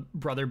all the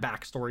brother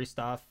backstory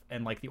stuff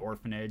and like the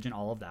orphanage and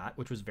all of that,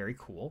 which was very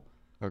cool.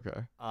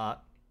 Okay.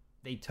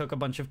 They took a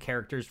bunch of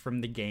characters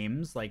from the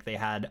games, like they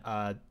had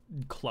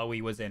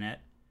Chloe was in it.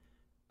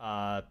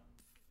 I'm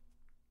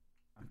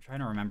trying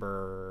to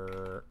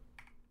remember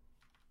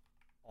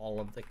all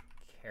of the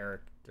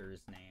characters'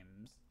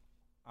 names.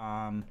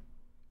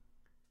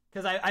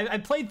 Because I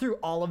played through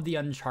all of the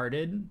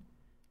Uncharted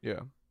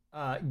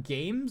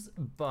games,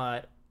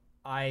 but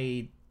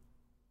I'm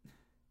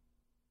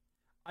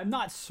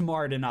not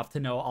smart enough to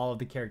know all of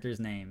the characters'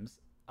 names.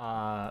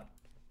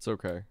 It's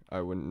okay. I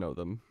wouldn't know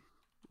them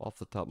off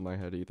the top of my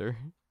head either.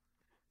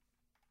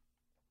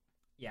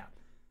 Yeah.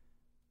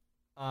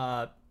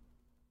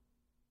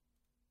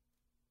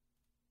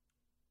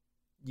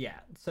 Yeah.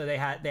 So they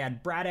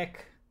had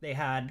Braddock, they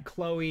had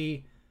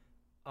Chloe,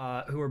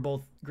 who are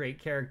both great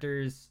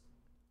characters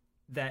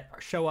that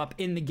show up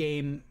in the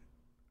game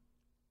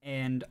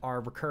and are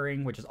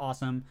recurring, which is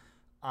awesome.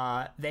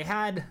 They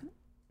had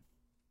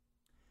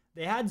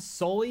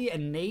Sully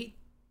and Nate,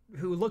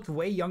 who looked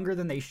way younger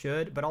than they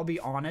should, but I'll be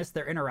honest,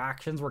 their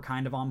interactions were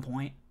kind of on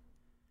point.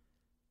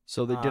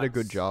 So they did a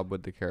good job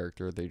with the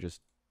character. They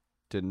just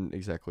didn't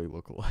exactly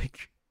look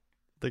like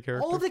the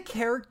character. All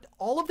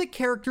of the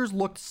characters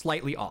looked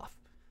slightly off.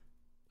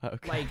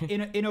 Okay. Like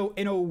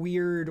in a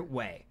weird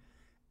way.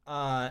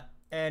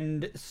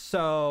 And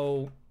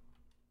so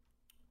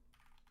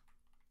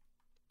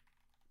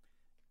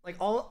like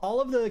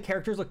all of the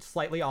characters looked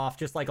slightly off,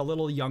 just like a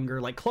little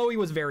younger. Like Chloe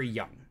was very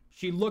young.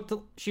 She looked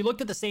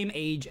at the same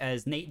age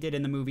as Nate did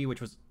in the movie,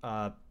 which was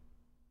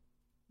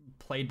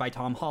played by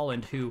Tom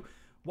Holland, who,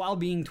 while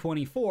being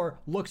 24,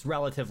 looks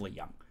relatively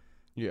young.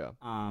 Yeah.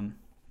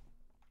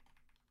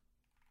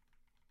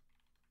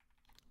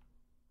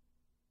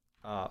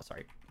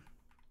 Sorry.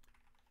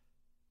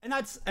 And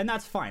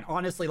that's fine.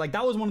 Honestly, like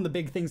that was one of the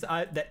big things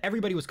that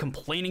everybody was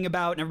complaining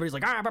about, and everybody's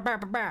like,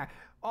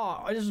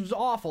 oh, this is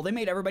awful. They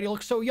made everybody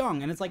look so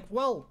young, and it's like,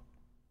 well,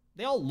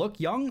 they all look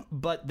young,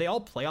 but they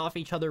all play off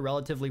each other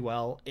relatively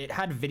well. It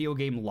had video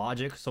game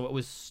logic, so it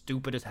was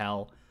stupid as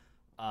hell,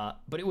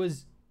 but it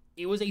was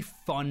a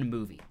fun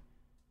movie.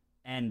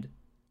 And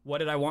what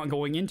did I want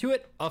going into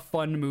it? A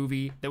fun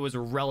movie that was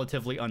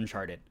relatively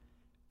Uncharted,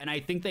 and I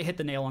think they hit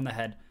the nail on the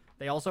head.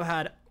 They also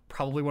had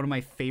probably one of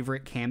my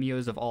favorite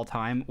cameos of all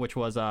time, which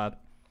was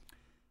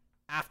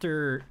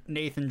after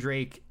Nathan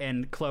Drake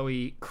and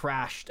Chloe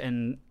crashed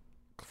in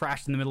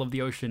the middle of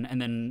the ocean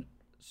and then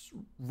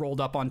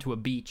rolled up onto a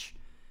beach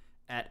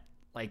at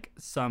like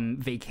some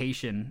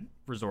vacation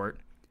resort.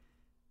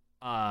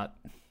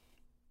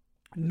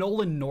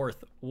 Nolan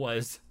North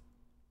was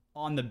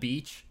on the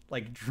beach,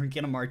 like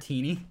drinking a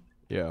martini.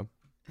 Yeah.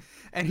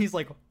 And he's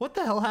like, what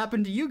the hell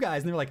happened to you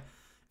guys? And they're like,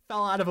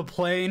 fell out of a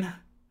plane,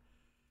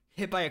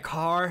 hit by a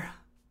car,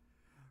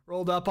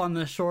 rolled up on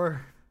the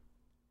shore.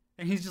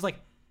 And he's just like,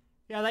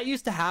 yeah, that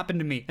used to happen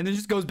to me. And then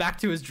just goes back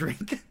to his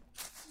drink.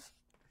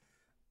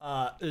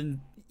 And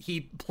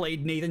he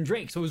played Nathan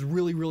Drake, so it was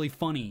really, really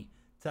funny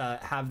to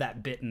have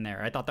that bit in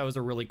there. I thought that was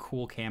a really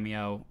cool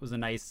cameo. It was a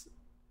nice...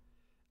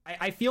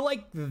 I feel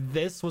like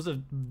this was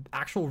an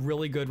actual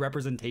really good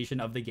representation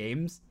of the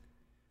games.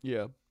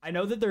 Yeah. I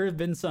know that there have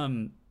been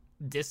some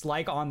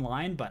dislike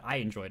online, but I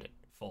enjoyed it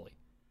fully.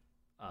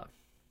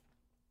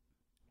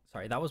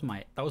 Sorry, that was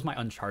my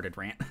Uncharted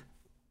rant.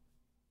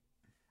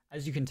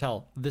 As you can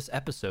tell, this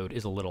episode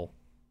is a little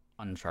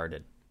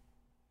Uncharted.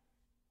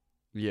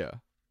 Yeah.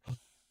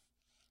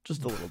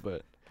 Just a little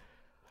bit.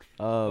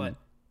 But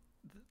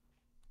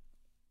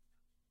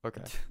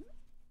okay.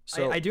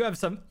 So I do have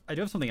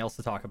something else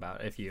to talk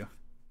about if you.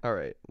 All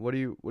right. What do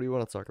you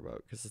want to talk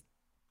about?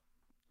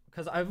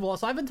 Because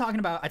I've been talking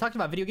about, I talked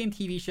about video game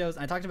TV shows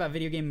and I talked about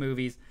video game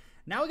movies.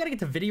 Now we got to get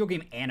to video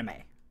game anime.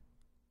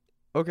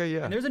 Okay,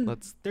 yeah. And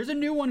there's a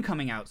new one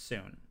coming out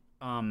soon.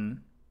 And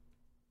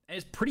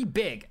it's pretty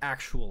big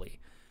actually.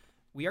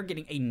 We are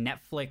getting a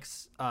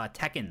Netflix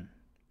Tekken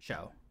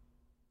show.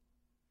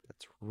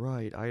 That's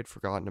right. I had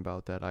forgotten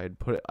about that. I had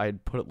put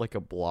it like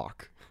a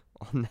block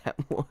on that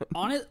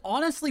one.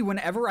 Honestly,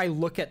 whenever I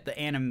look at the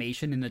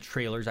animation in the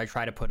trailers, I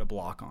try to put a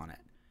block on it.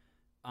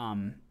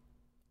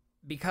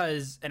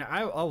 Because, and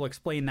I'll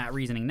explain that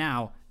reasoning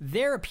now,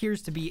 there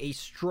appears to be a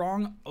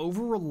strong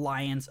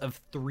over-reliance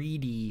of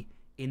 3D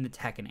in the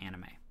Tekken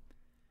anime.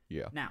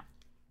 Yeah. Now,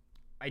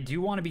 I do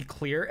want to be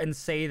clear and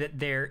say that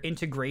their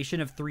integration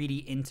of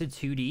 3D into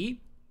 2D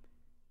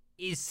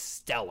is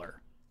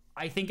stellar.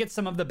 I think it's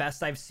some of the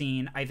best I've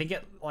seen. I think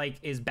it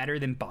is better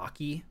than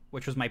Baki,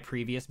 which was my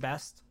previous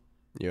best.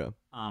 Yeah.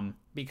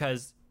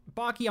 Because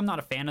Baki, I'm not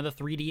a fan of the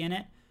 3D in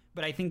it,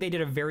 but I think they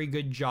did a very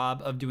good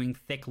job of doing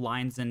thick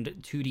lines and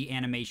 2D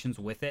animations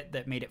with it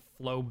that made it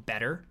flow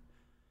better.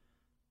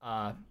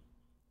 I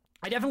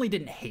definitely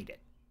didn't hate it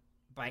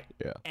by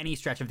any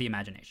stretch of the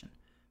imagination,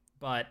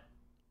 but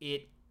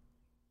I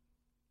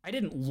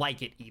didn't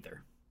like it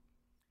either.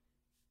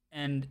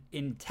 And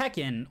in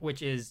Tekken,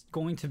 which is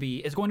going to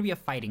be a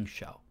fighting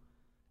show.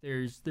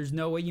 There's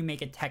no way you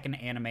make a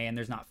Tekken anime and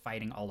there's not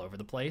fighting all over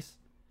the place.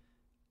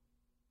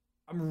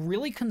 I'm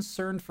really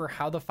concerned for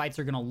how the fights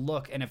are going to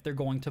look and if they're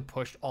going to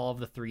push all of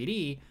the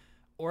 3D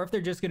or if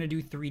they're just going to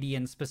do 3D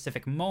in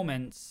specific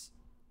moments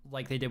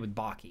like they did with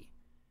Baki.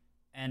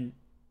 And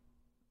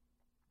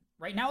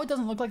right now it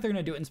doesn't look like they're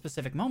going to do it in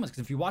specific moments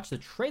because if you watch the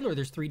trailer,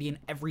 there's 3D in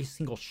every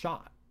single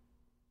shot.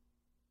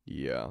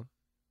 Yeah.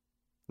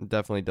 It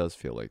definitely does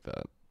feel like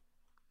that.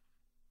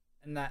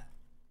 And that...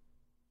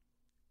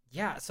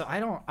 Yeah, so I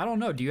don't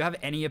know. Do you have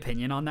any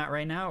opinion on that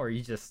right now or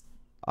you just...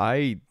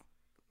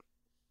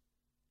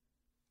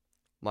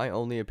 My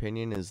only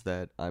opinion is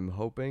that I'm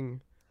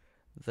hoping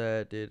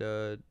that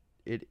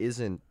it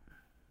isn't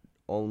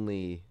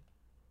only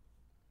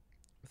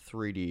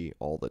 3D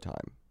all the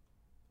time,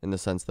 in the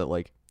sense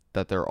that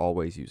that they're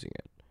always using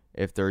it.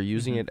 If they're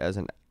using it as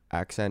an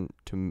accent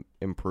to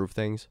improve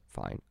things,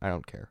 fine. I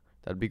don't care.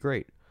 That'd be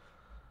great.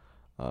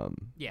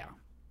 Yeah.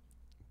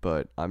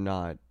 But I'm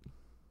not.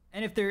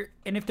 And if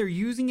they're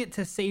using it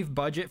to save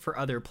budget for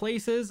other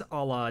places,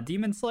 a la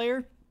Demon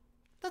Slayer,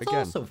 that's Again,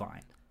 also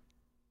fine.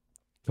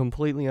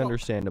 Completely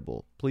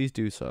understandable. Please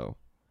do so.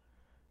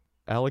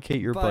 Allocate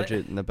your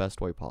budget in the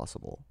best way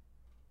possible.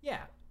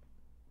 Yeah.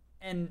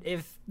 And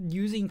if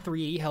using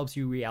 3D helps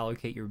you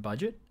reallocate your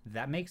budget,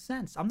 that makes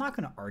sense. I'm not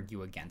going to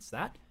argue against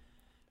that.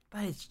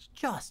 But it's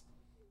just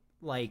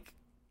like...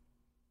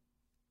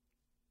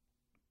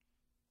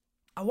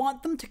 I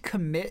want them to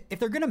commit. If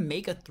they're going to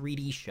make a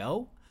 3D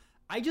show,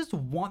 I just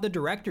want the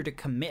director to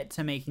commit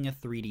to making a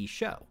 3D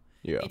show.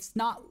 Yeah. It's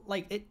not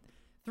like it...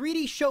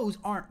 3D shows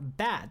aren't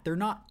bad. They're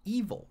not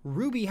evil.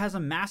 RWBY has a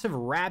massive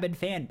rabid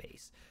fan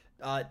base.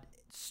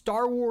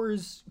 Star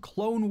Wars,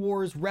 Clone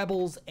Wars,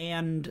 Rebels,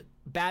 and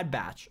Bad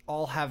Batch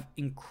all have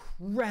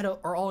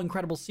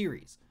incredible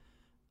series.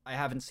 I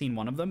haven't seen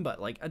one of them,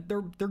 but like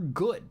they're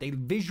good. They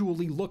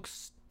visually look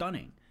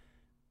stunning.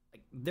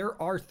 Like,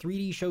 there are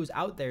 3D shows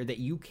out there that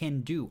you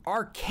can do.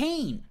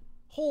 Arcane,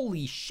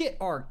 holy shit,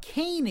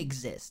 Arcane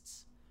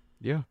exists.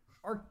 Yeah.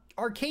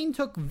 Arcane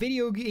took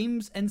video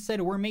games and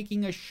said, we're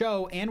making a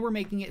show and we're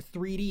making it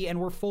 3D and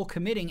we're full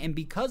committing. And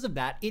because of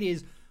that, it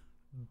is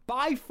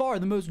by far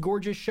the most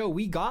gorgeous show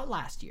we got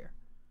last year.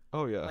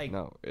 Oh, yeah. Like,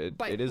 no,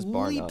 it is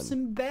bar leaps none.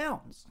 and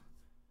bounds.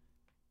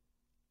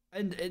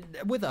 And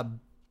with a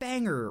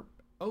banger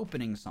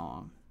opening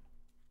song.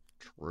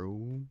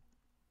 True.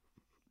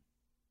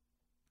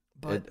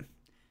 But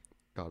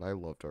God, I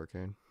loved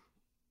Arcane.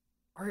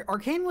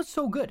 Arcane was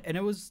so good, and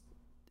it was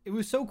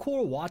so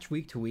cool to watch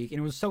week to week, and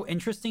it was so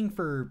interesting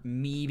for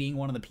me being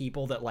one of the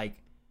people that,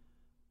 like,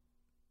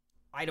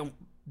 I don't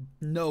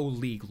know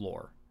League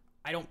lore.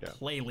 I don't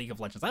play League of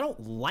Legends. I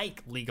don't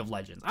like League of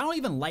Legends. I don't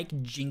even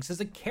like Jinx as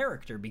a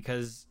character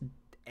because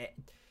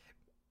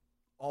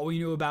all we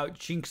knew about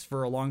Jinx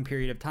for a long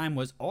period of time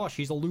was, oh,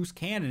 she's a loose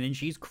cannon and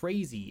she's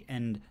crazy.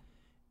 And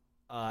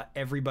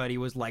everybody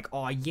was like,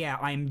 oh, yeah,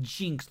 I'm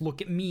Jinx,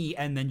 look at me,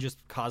 and then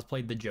just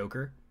cosplayed the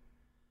Joker.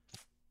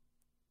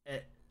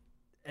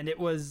 And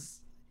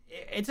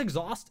it's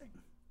exhausting.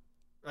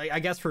 I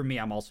guess for me,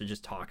 I'm also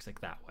just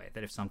toxic that way,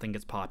 that if something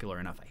gets popular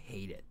enough, I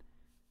hate it.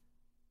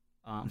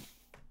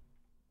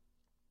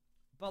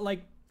 But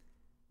like,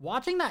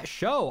 watching that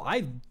show,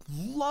 I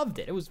loved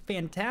it. It was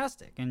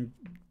fantastic. And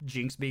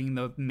Jinx being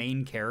the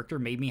main character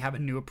made me have a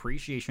new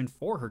appreciation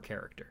for her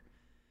character.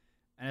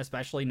 And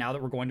especially now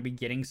that we're going to be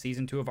getting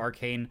season 2 of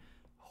Arcane,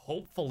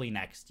 hopefully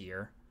next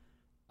year.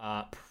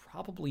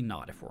 Probably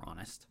not, if we're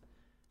honest.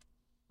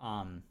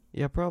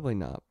 Yeah, probably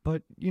not.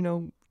 But, you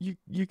know,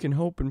 you can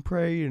hope and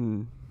pray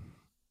and...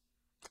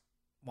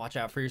 watch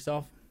out for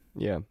yourself.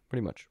 Yeah,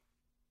 pretty much.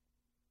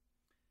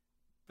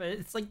 But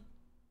it's like...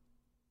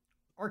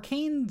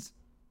 Arcane's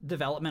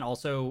development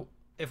also,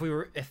 if we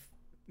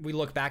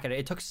look back at it,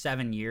 it took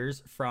 7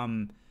 years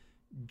from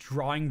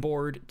drawing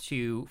board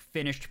to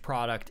finished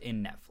product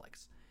in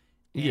Netflix.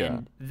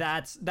 And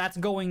that's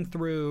going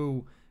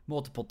through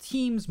multiple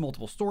teams,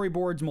 multiple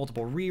storyboards,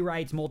 multiple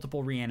rewrites,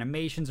 multiple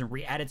reanimations and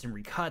re-edits and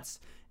recuts,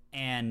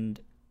 and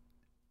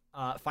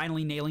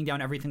finally nailing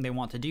down everything they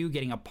want to do,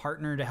 getting a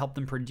partner to help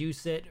them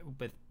produce it,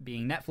 with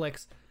being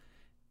Netflix.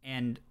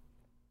 And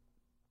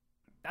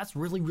that's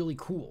really, really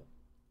cool.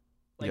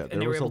 Like,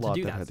 there was a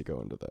lot that had to go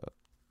into that.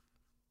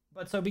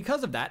 But so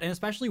because of that, and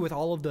especially with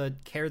all of the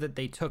care that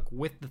they took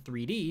with the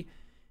 3D,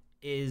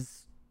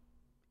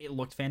 it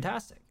looked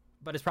fantastic.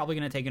 But it's probably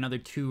going to take another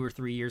 2 or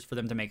 3 years for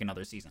them to make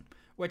another season,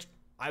 which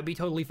I'd be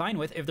totally fine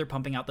with if they're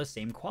pumping out the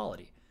same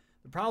quality.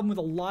 The problem with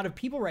a lot of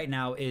people right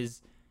now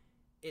is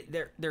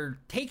they're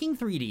taking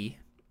 3D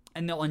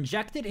and they'll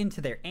inject it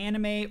into their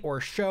anime or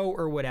show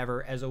or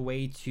whatever as a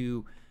way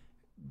to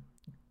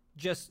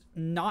just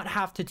not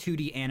have to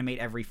 2D animate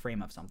every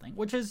frame of something,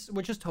 which is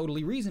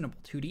totally reasonable.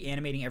 2D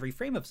animating every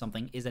frame of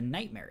something is a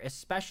nightmare,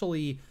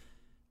 especially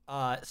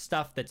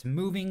stuff that's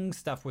moving,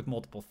 stuff with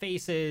multiple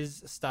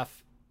faces,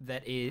 stuff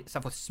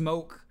with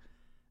smoke.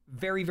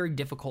 Very, very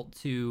difficult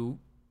to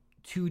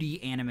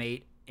 2D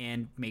animate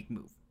and make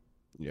move.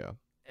 Yeah.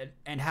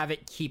 And have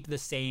it keep the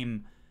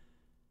same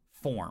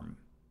form.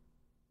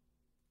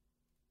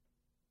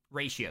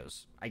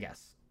 Ratios, I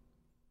guess.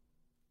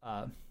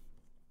 But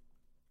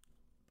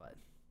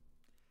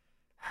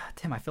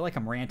Tim, I feel like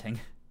I'm ranting.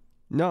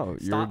 No,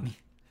 Stop me.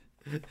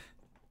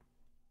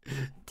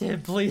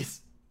 Tim,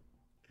 please.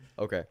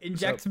 Okay.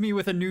 Inject me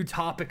with a new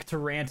topic to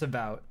rant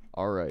about.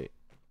 All right.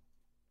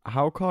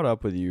 How caught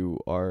up with you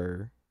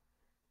are,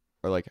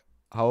 or like,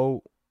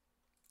 how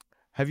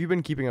have you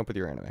been keeping up with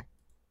your anime?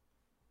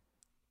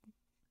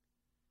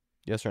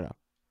 Yes or no?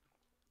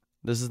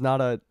 This is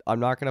not I'm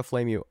not going to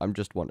flame you. I'm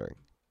just wondering.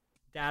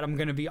 Dad, I'm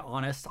going to be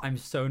honest. I'm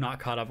so not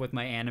caught up with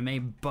my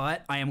anime,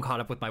 but I am caught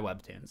up with my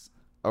webtoons.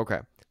 Okay.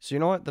 So you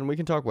know what? Then we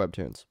can talk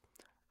webtoons.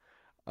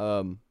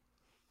 The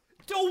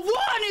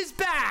one is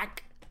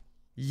back!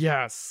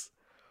 Yes.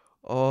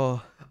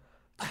 Oh,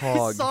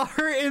 Tog. I saw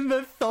her in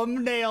the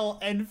thumbnail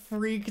and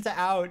freaked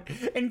out.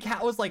 And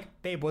Kat was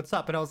like, babe, what's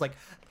up? And I was like,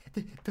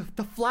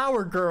 the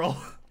flower girl.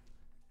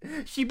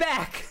 She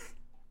back.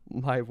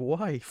 My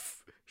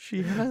wife.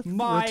 She has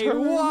my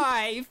returned.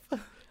 wife.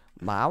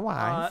 My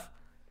wife.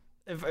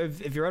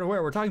 If you're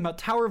unaware, we're talking about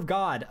Tower of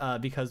God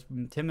because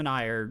Tim and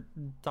I are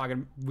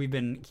talking. We've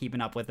been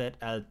keeping up with it,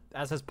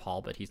 as has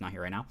Paul, but he's not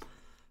here right now.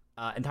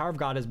 And Tower of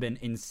God has been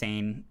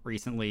insane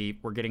recently.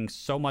 We're getting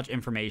so much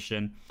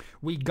information.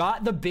 We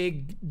got the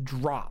big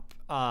drop.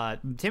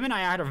 Tim and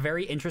I had a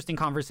very interesting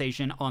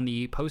conversation on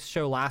the post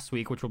show last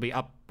week, which will be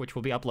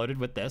uploaded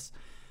with this,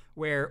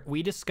 where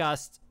we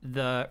discussed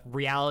the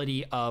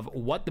reality of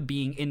what the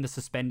being in the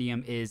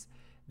suspendium is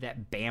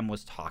that Bam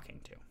was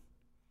talking to.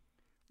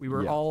 We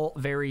were all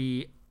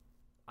very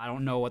I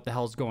don't know what the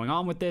hell's going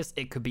on with this.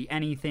 It could be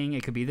anything.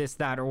 It could be this,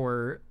 that,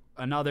 or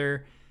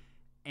another.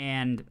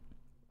 And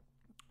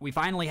we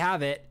finally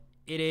have it.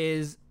 It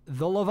is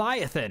the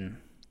Leviathan.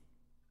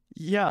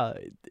 Yeah,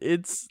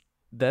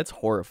 that's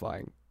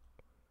horrifying.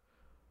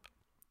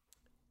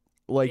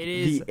 Like,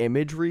 the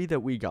imagery that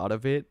we got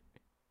of it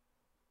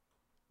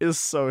is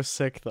so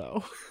sick,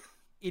 though.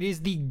 It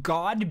is the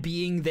god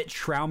being that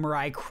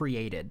Traumarai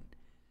created.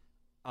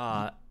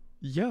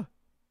 Yeah.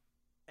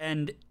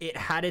 And it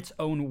had its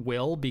own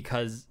will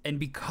because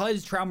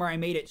Traumarai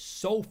made it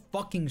so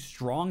fucking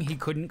strong he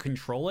couldn't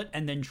control it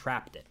and then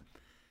trapped it.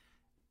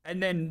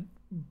 And then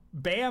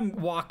Bam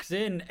walks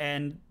in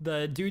and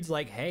the dude's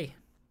like, "Hey,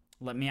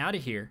 let me out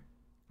of here.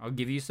 I'll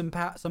give you some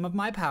of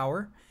my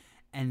power,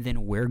 and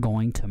then we're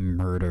going to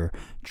murder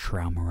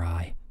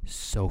Traumarai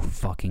so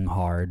fucking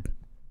hard."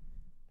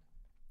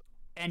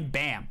 And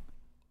Bam,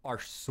 our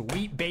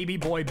sweet baby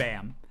boy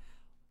Bam,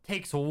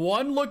 takes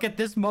one look at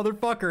this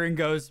motherfucker and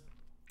goes,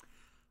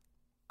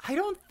 "I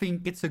don't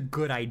think it's a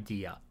good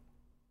idea."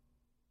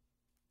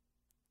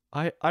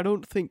 I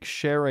don't think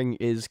sharing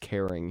is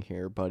caring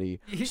here,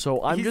 buddy.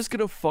 So I'm just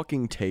gonna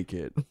fucking take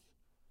it.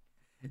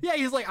 Yeah,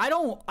 he's like, I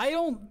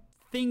don't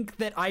think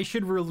that I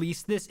should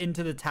release this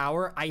into the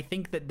tower. I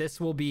think that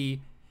this will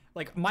be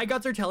like, my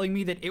guts are telling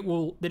me that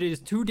it is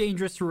too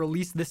dangerous to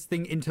release this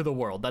thing into the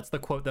world. That's the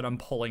quote that I'm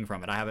pulling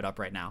from it. I have it up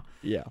right now.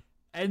 Yeah.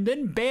 And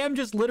then Bam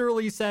just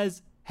literally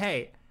says,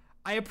 "Hey,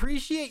 I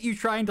appreciate you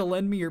trying to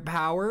lend me your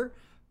power,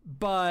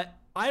 but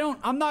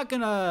I'm not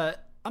gonna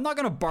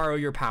borrow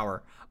your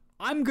power.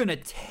 I'm gonna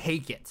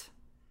take it.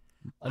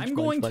 I'm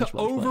going to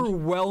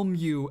overwhelm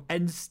you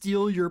and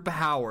steal your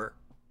power."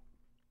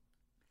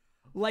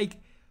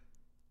 Like,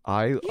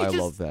 I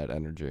love that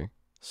energy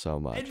so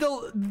much.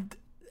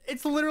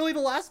 It's literally the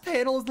last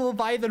panel is the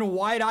Leviathan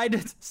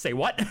wide-eyed. Say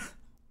what?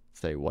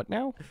 Say what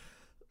now?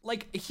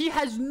 Like, he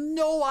has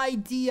no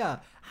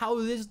idea how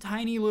this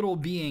tiny little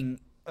being,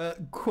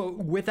 quote,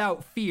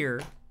 without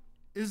fear,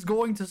 is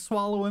going to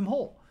swallow him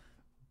whole.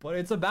 But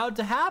it's about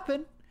to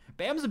happen.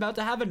 Bam's about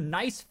to have a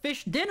nice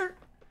fish dinner.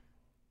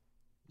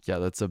 Yeah,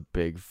 that's a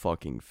big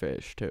fucking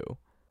fish too.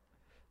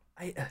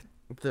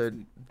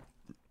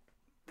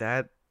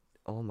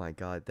 Oh my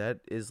god, that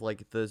is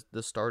like the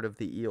start of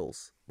the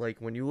eels. Like,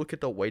 when you look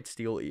at the white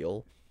steel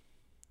eel,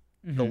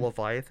 the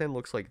Leviathan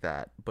looks like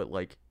that, but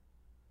like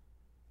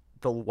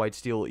the white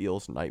steel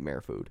eel's nightmare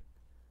food.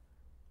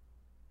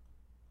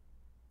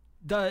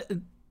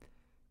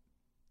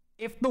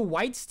 If the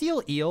white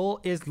steel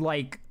eel is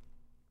like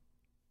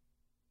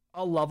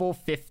a level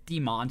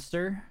 50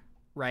 monster,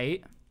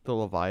 right? The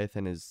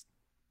Leviathan is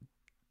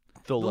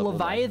the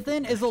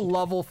Leviathan is a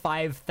level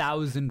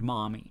 5,000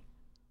 mommy.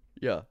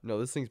 Yeah, no,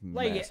 this thing's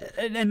massive.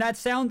 And that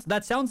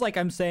sounds like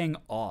I'm saying,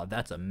 "Oh,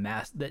 that's a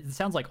mess." That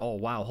sounds like, "Oh,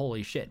 wow,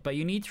 holy shit." But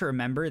you need to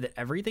remember that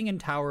everything in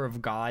Tower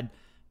of God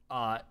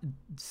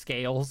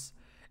scales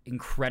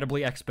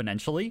incredibly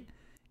exponentially,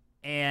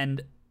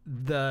 and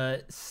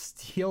the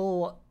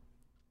steel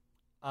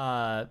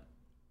the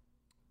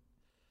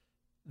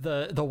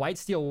white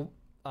steel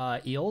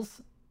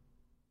eels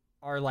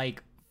are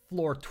like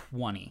floor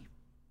 20.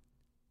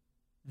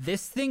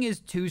 This thing is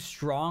too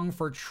strong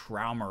for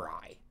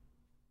Traumarai,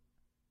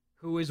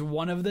 who is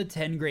one of the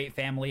 10 great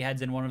family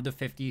heads and one of the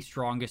 50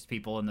 strongest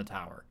people in the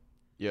tower.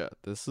 Yeah,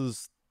 this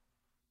is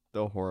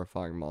the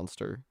horrifying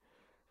monster.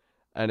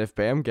 And if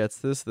Bam gets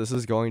this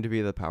is going to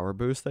be the power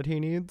boost that he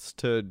needs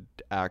to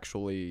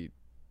actually...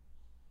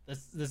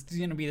 This is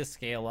going to be the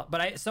scale up.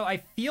 But I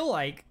feel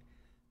like,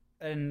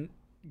 and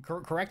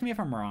correct me if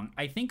I'm wrong,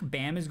 I think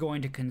Bam is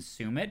going to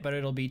consume it, but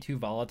it'll be too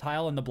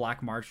volatile, and the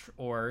Black March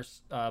or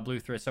Blue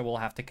Thrissa will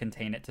have to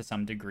contain it to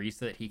some degree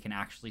so that he can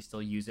actually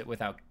still use it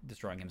without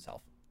destroying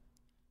himself.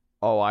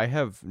 Oh, I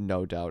have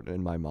no doubt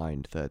in my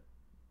mind that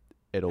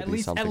it'll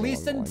be something along the lines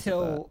of that.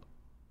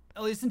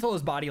 At least until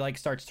his body like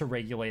starts to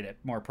regulate it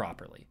more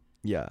properly.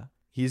 Yeah,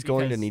 he's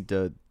going to need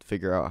to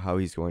figure out how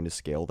he's going to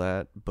scale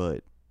that,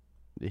 but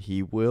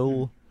he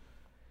will.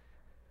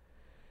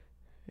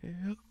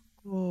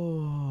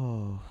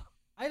 Oh,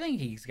 I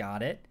think he's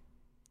got it.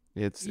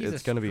 It's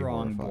going to be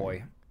horrifying.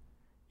 Boy.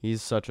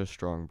 He's such a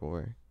strong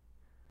boy.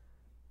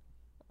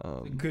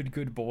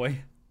 Good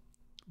boy.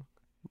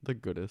 The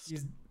goodest.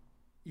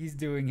 He's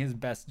doing his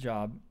best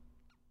job.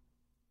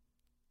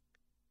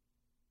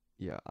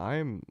 Yeah,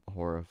 I'm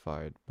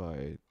horrified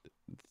by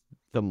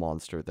the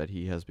monster that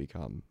he has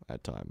become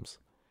at times.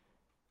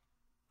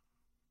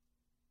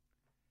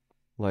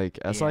 Like,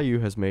 SIU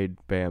has made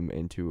Bam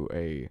into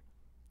a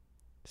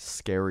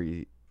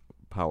scary,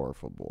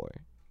 powerful boy.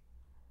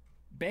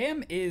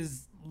 Bam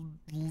is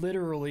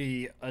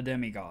literally a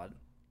demigod.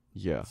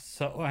 Yeah.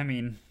 So, I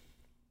mean...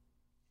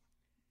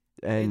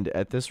 And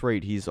at this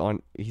rate, he's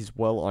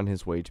well on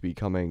his way to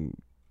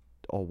becoming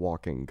a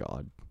walking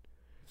god.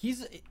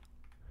 He's...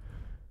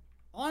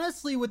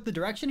 Honestly, with the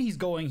direction he's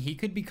going, he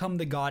could become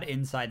the god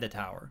inside the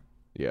tower.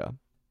 Yeah.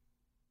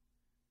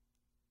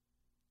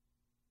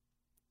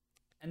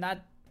 And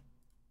that...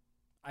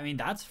 I mean,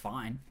 that's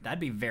fine. That'd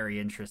be very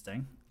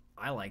interesting.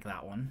 I like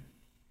that one.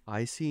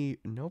 I see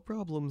no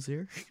problems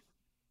here.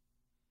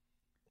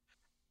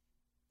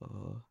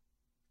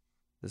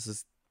 This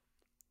is...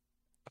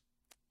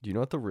 Do you know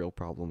what the real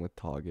problem with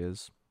Tog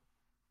is?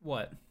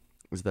 What?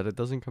 Is that it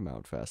doesn't come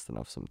out fast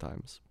enough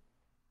sometimes.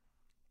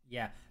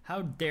 Yeah.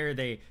 How dare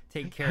they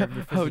take care of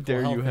your How physical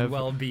dare health you and have-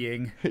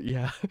 well-being?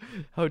 Yeah.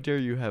 How dare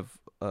you have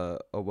a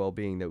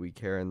well-being that we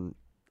care and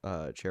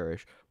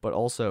cherish, but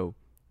also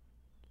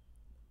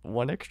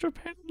one extra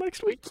panel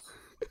next week?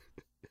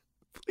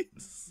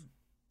 Please.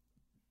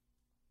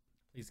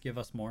 Please give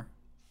us more.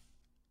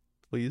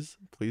 Please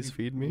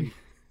feed me.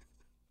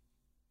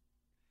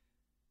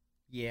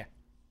 Yeah.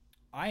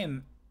 I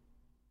am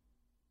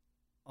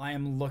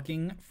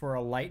looking for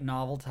a light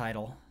novel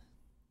title.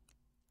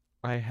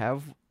 I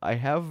have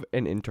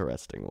an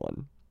interesting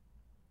one.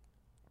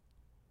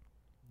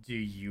 Do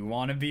you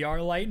want to be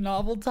our light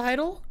novel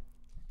title?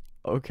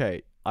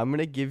 Okay, I'm going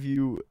to give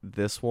you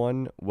this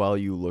one while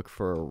you look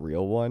for a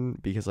real one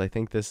because I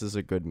think this is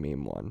a good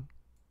meme one.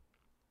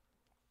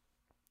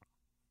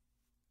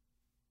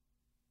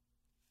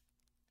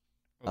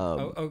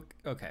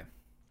 Okay.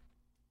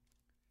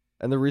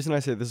 And the reason I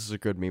say this is a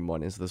good meme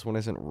one is this one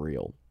isn't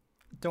real.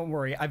 Don't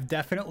worry, I've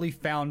definitely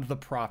found the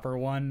proper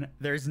one.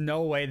 There's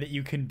no way that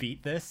you can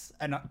beat this,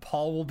 and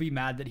Paul will be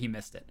mad that he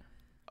missed it.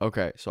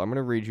 Okay, so I'm going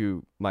to read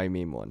you my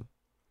meme one.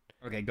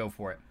 Okay, go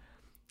for it.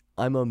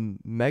 I'm a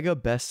mega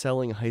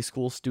best-selling high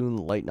school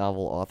student light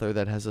novel author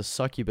that has a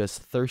succubus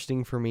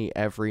thirsting for me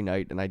every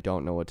night and I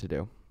don't know what to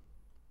do.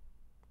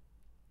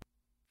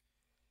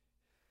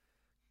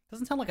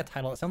 Doesn't sound like a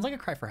title. It sounds like a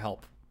cry for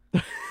help.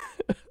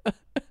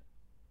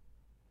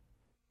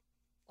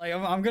 Like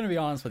I'm gonna be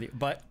honest with you,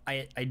 but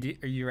I do.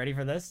 Are you ready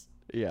for this?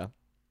 Yeah.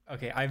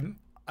 Okay,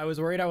 I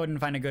was worried I wouldn't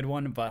find a good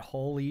one, but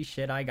holy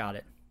shit, I got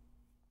it.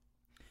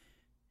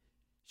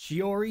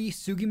 Shiori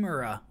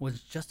Sugimura was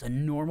just a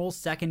normal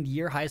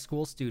second-year high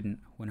school student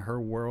when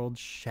her world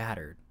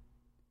shattered.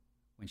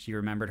 When she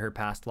remembered her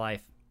past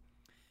life.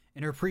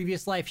 In her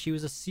previous life, she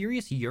was a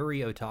serious Yuri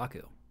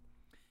otaku.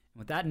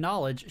 With that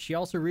knowledge, she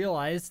also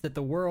realized that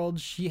the world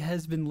she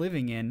has been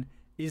living in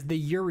is the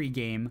Yuri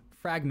game,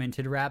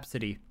 Fragmented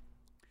Rhapsody.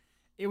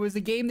 It was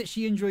a game that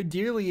she enjoyed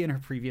dearly in her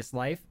previous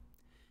life,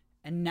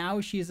 and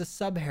now she is a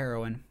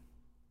sub-heroine.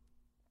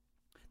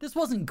 This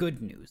wasn't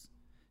good news.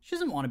 She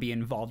doesn't want to be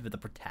involved with the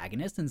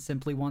protagonist and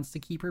simply wants to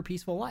keep her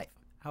peaceful life.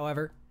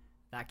 However,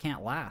 that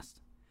can't last.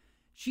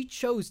 She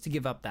chose to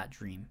give up that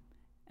dream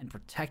and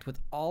protect with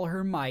all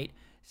her might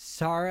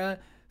Sara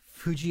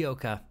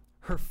Fujioka,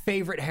 her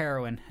favorite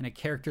heroine and a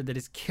character that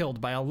is killed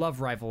by a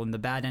love rival in the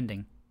bad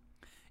ending.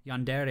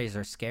 Yanderes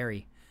are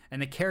scary,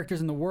 and the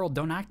characters in the world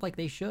don't act like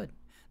they should.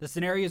 The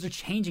scenarios are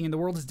changing and the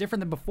world is different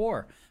than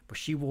before, but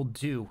she will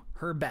do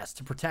her best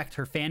to protect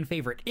her fan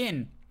favorite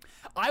in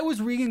I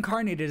was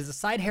reincarnated as a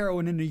side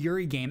heroine in a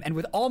Yuri game, and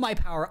with all my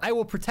power, I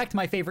will protect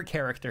my favorite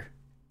character.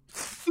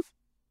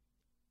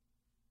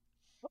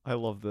 I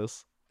love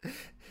this.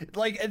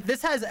 Like,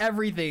 this has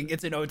everything.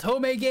 It's an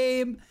Otome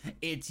game,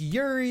 it's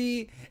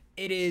Yuri,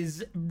 it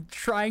is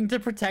trying to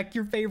protect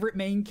your favorite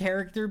main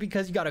character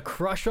because you got a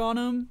crush on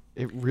him.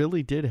 It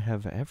really did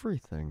have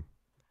everything.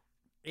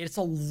 It's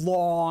a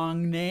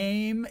long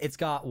name. It's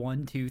got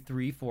 1, 2,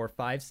 3, 4,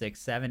 5,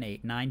 6, 7,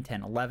 8, 9,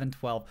 10, 11,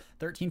 12,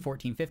 13,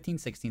 14, 15,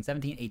 16,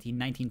 17, 18,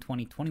 19,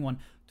 20, 21,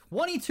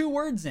 22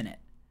 words in it.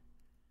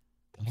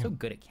 I'm so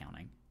good at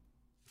counting.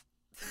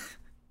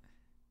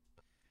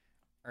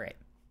 All right.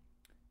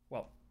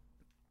 Well,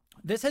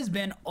 this has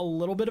been a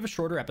little bit of a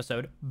shorter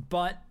episode,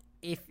 but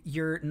if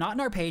you're not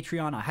in our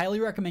Patreon, I highly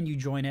recommend you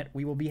join it.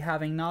 We will be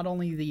having not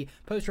only the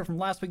poster from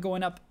last week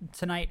going up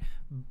tonight,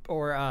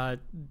 or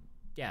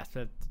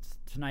so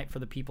tonight for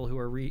the people who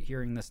are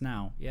hearing this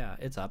now. Yeah,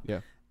 it's up.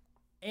 Yeah.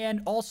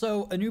 And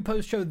also a new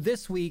post show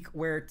this week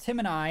where Tim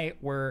and I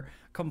were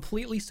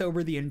completely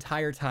sober the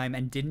entire time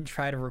and didn't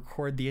try to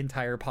record the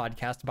entire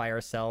podcast by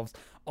ourselves,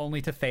 only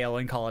to fail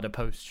and call it a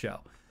post show.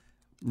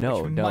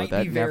 No, which no, might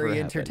that be never very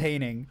happened.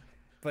 entertaining,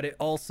 but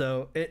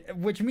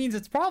which means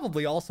it's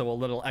probably also a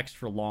little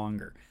extra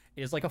longer.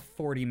 It is like a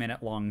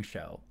 40-minute long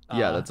show.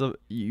 Yeah,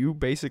 you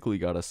basically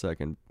got a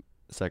second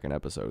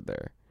episode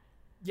there.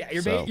 Yeah,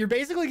 you're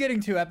basically getting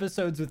 2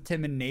 episodes with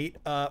Tim and Nate.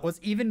 What's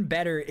even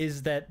better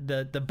is that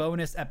the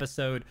bonus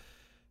episode,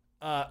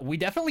 we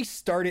definitely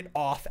started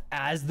off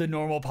as the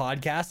normal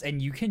podcast,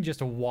 and you can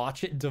just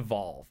watch it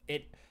devolve.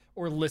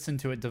 Or listen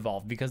to it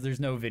devolve because there's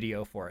no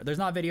video for it. There's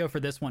not video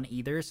for this one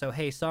either. So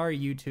hey, sorry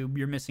YouTube,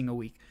 you're missing a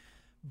week.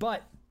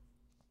 But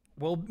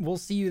we'll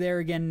see you there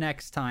again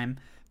next time.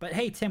 But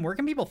hey, Tim, where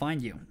can people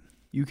find you?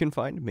 You can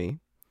find me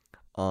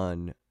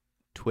on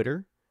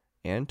Twitter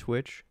and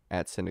Twitch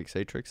at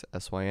Syndaxatrix,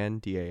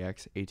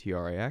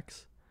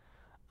 SYNDAXATRIX,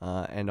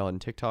 and on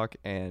TikTok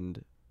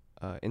and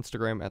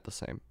Instagram at the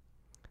same.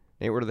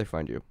 Nate, where do they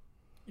find you?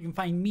 You can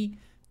find me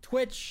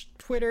Twitch,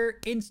 Twitter,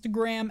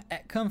 Instagram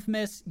at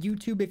Comfmas,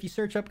 YouTube. If you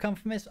search up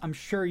Comfmas, I'm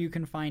sure you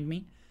can find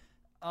me.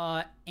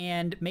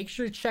 And make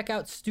sure to check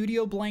out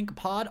Studio Blank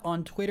Pod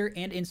on Twitter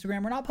and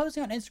Instagram. We're not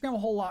posting on Instagram a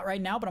whole lot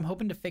right now, but I'm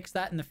hoping to fix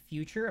that in the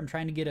future. I'm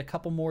trying to get a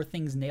couple more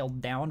things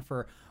nailed down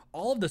for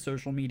all of the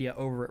social media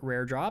over at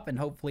Rare Drop, and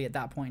hopefully at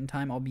that point in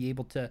time I'll be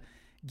able to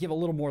give a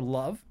little more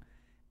love.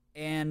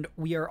 And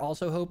we are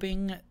also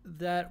hoping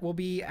that we'll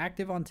be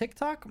active on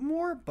TikTok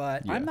more,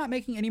 but I'm not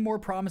making any more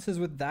promises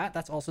with that.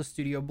 That's also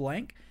Studio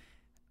Blank.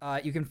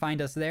 You can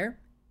find us there.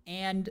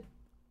 And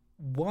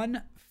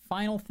one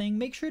final thing,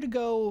 make sure to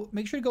go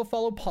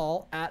follow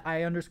Paul at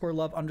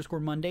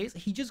I_love_Mondays.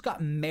 He just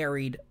got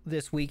married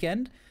this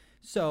weekend,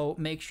 so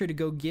make sure to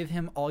go give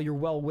him all your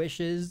well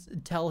wishes,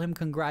 tell him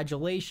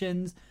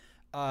congratulations,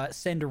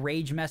 send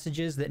rage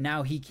messages that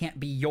now he can't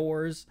be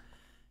yours,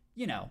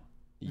 the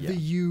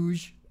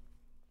huge.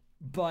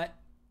 But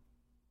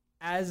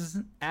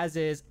as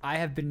is, I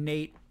have been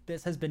Nate.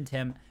 This has been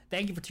Tim.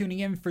 Thank you for tuning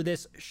in for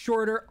this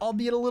shorter,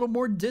 albeit a little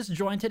more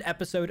disjointed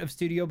episode of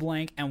Studio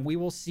Blank, and we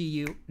will see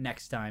you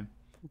next time.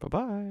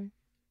 Bye-bye.